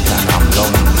 It's black and I'm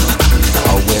lonely.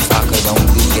 Oh, if I could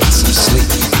only get some sleep.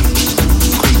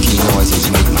 Creaky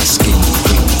noises make my skin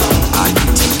creep. I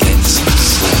need to get some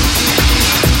sleep.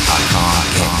 I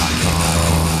can't.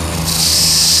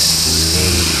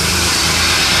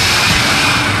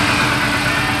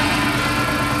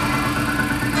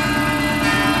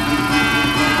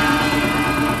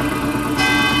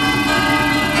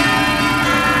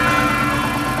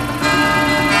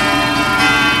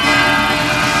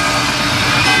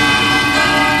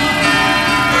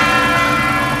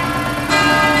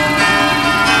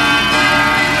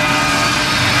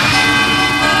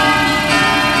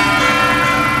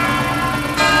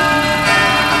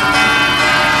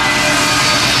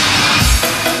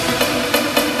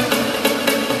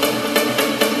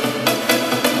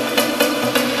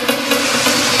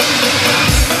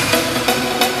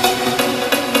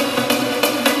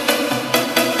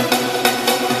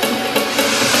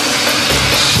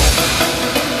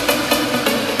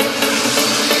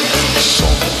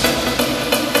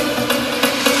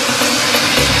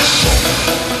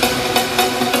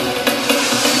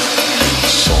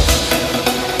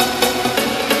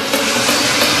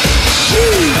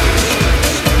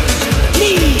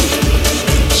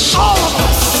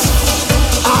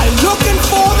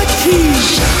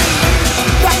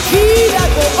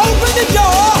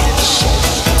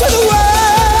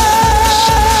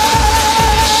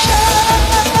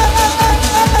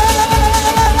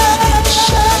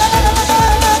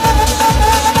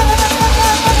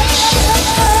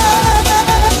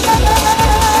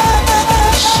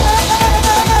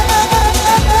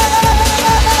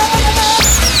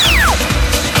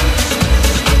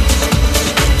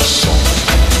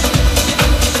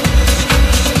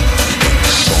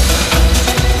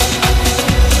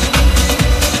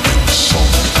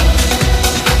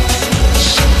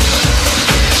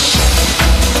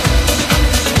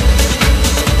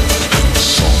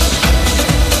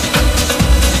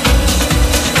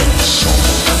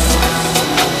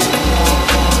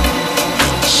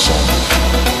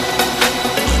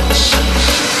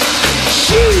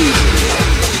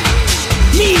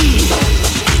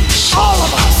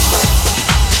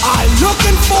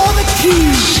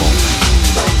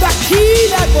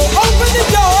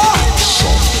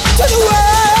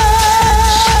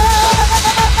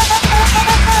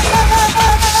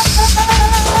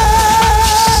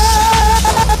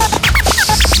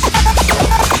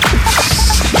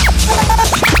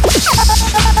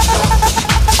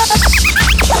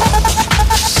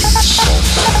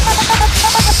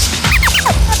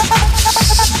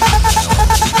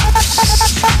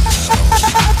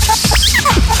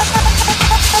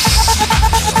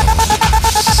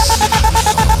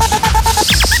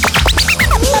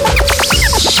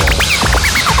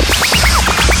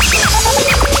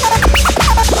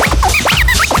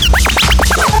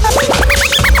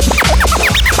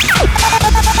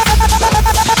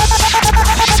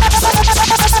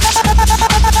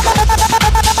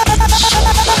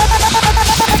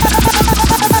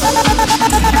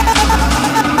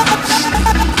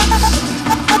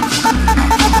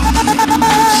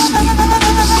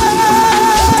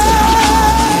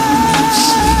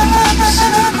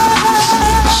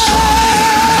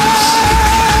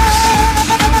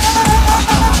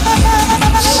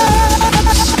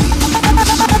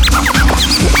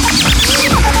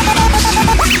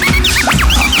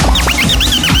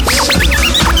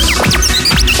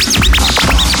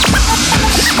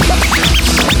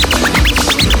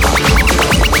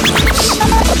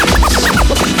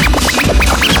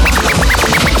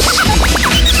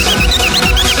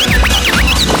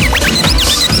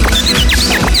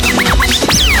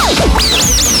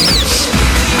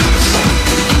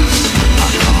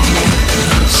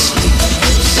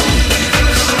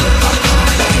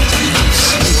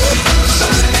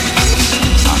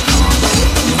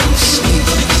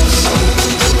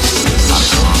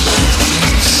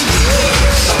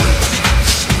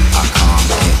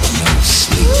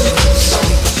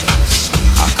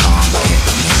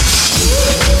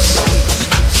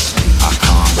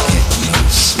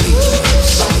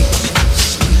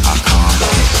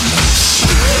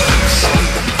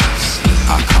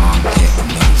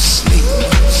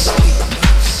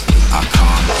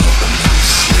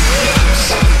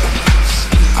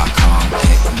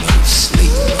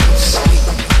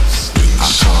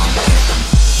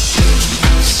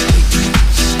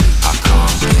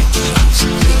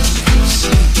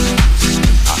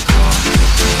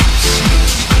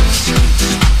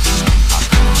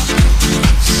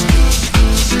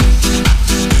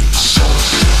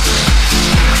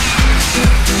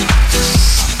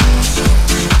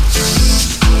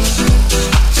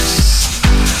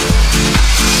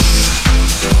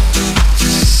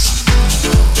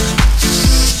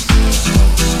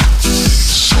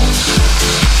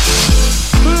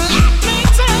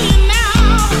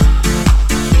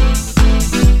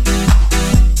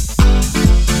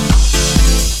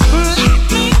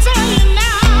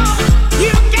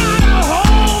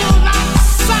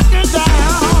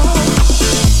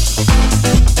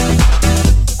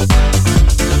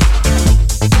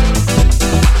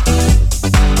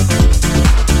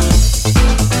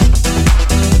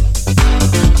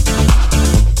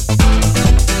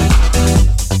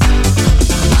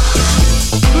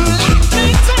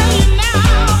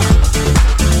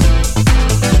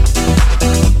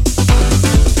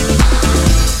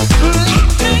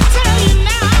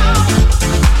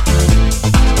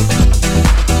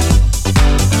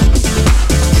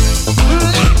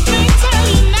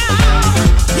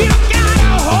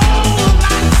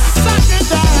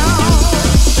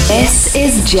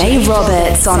 This is Jay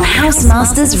Roberts on House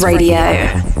Masters Radio.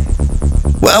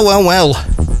 Well.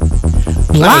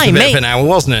 That was a bit of an hour,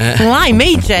 wasn't it?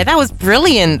 Blimey, Jay, that was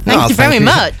brilliant. Thank you very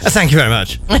much. Thank you very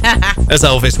much. As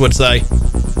Elvis would say.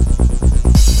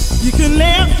 You can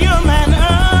lift your man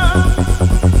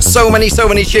up. So many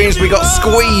tunes. We got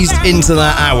squeezed into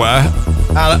that hour.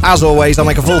 And as always, I'll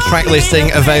make a full track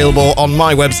listing available on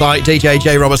my website,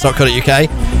 djjroberts.co.uk.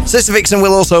 Sister Vixen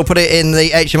will also put it in the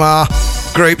HMR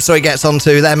group so it gets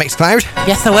onto their Mixcloud.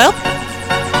 Yes, I will.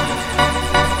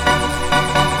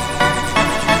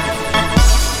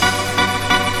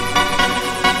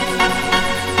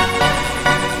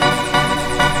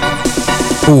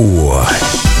 Ooh.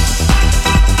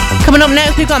 Coming up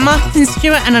next, we've got Martin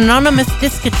Stewart and Anonymous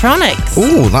Discotronics.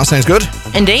 Ooh, that sounds good.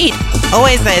 Indeed.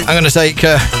 Always is. I'm going to take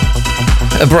a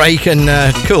break and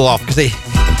cool off because you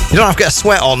don't have to get a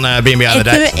sweat on being behind the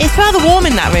deck. It's rather warm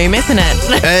in that room, isn't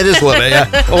it? It is a little bit,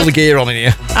 yeah. All the gear on in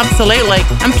here. Absolutely.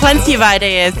 And plenty of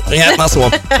ideas. Yeah, that's the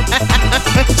one.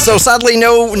 So sadly,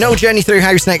 no Journey Through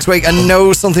House next week and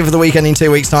no Something for the Weekend in 2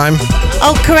 weeks' time.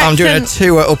 Oh, correction. I'm doing a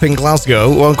tour up in Glasgow.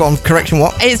 Well, go on, correction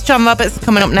what? It's John Roberts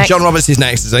coming up next. John Roberts is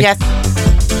next, is he? Yes.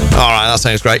 All right, that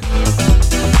sounds great.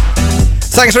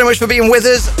 Thanks very much for being with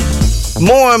us.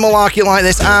 More malarkey like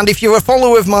this, and if you're a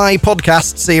follower of my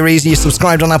podcast series, you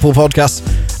subscribed on Apple Podcasts,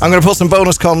 I'm going to put some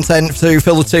bonus content to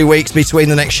fill the 2 weeks between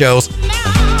the next shows.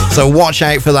 So watch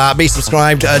out for that. Be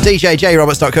subscribed.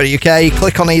 djjroberts.co.uk.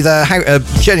 Click on either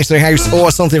Journey Through House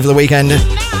or Something for the Weekend.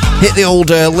 Hit the old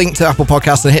link to Apple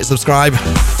Podcasts and hit subscribe.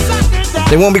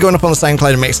 They won't be going up on the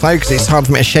SoundCloud and Mixcloud because it's hard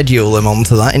for me to schedule them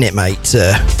onto that, innit, mate?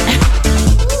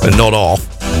 But not off.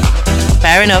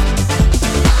 Fair enough.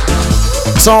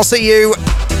 So I'll see you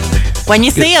when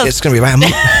you see us. It's going to be about a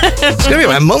month. It's going to be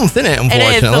about a month, isn't it?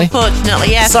 Unfortunately. It is,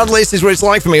 unfortunately, yeah. Sadly, this is what it's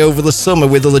like for me over the summer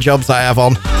with all the jobs that I have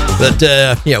on. But,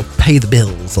 pay the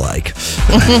bills, like.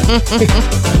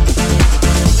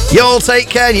 Y'all take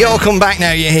care and y'all come back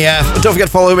now you're here. Don't forget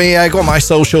to follow me. Go on my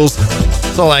socials.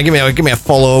 So give me a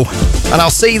follow. And I'll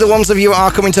see the ones of you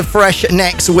are coming to Fresh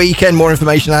next weekend. More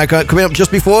information coming up just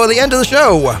before the end of the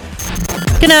show.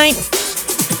 Good night.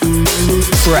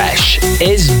 Fresh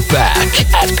is back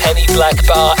at Penny Black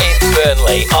Bar in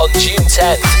Burnley on June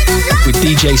 10th with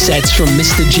DJ sets from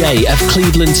Mr. J of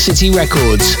Cleveland City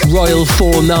Records, Royal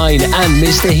 49 and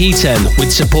Mr. Heaton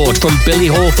with support from Billy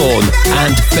Hawthorne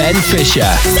and Ben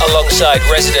Fisher alongside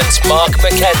residents Mark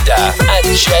McKenda and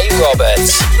Jay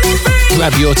Roberts.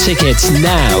 Grab your tickets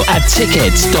now at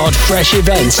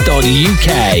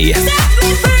tickets.freshevents.uk.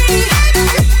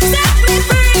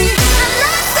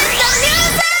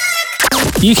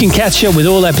 You can catch up with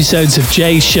all episodes of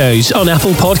Jay's shows on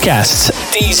Apple Podcasts,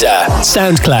 Deezer,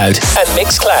 SoundCloud, and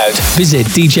Mixcloud. Visit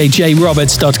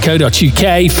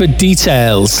djjroberts.co.uk for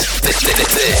details.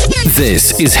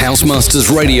 This is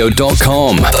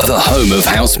HousemastersRadio.com, the home of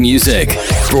house music.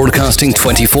 Broadcasting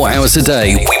 24 hours a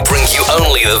day, we bring you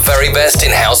only the very best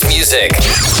in house music.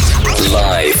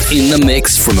 Live in the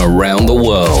mix from around the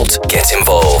world. Get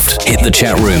involved. Hit the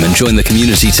chat room and join the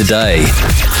community today.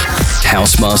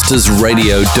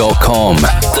 HousemastersRadio.com,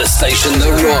 the station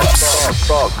that rocks.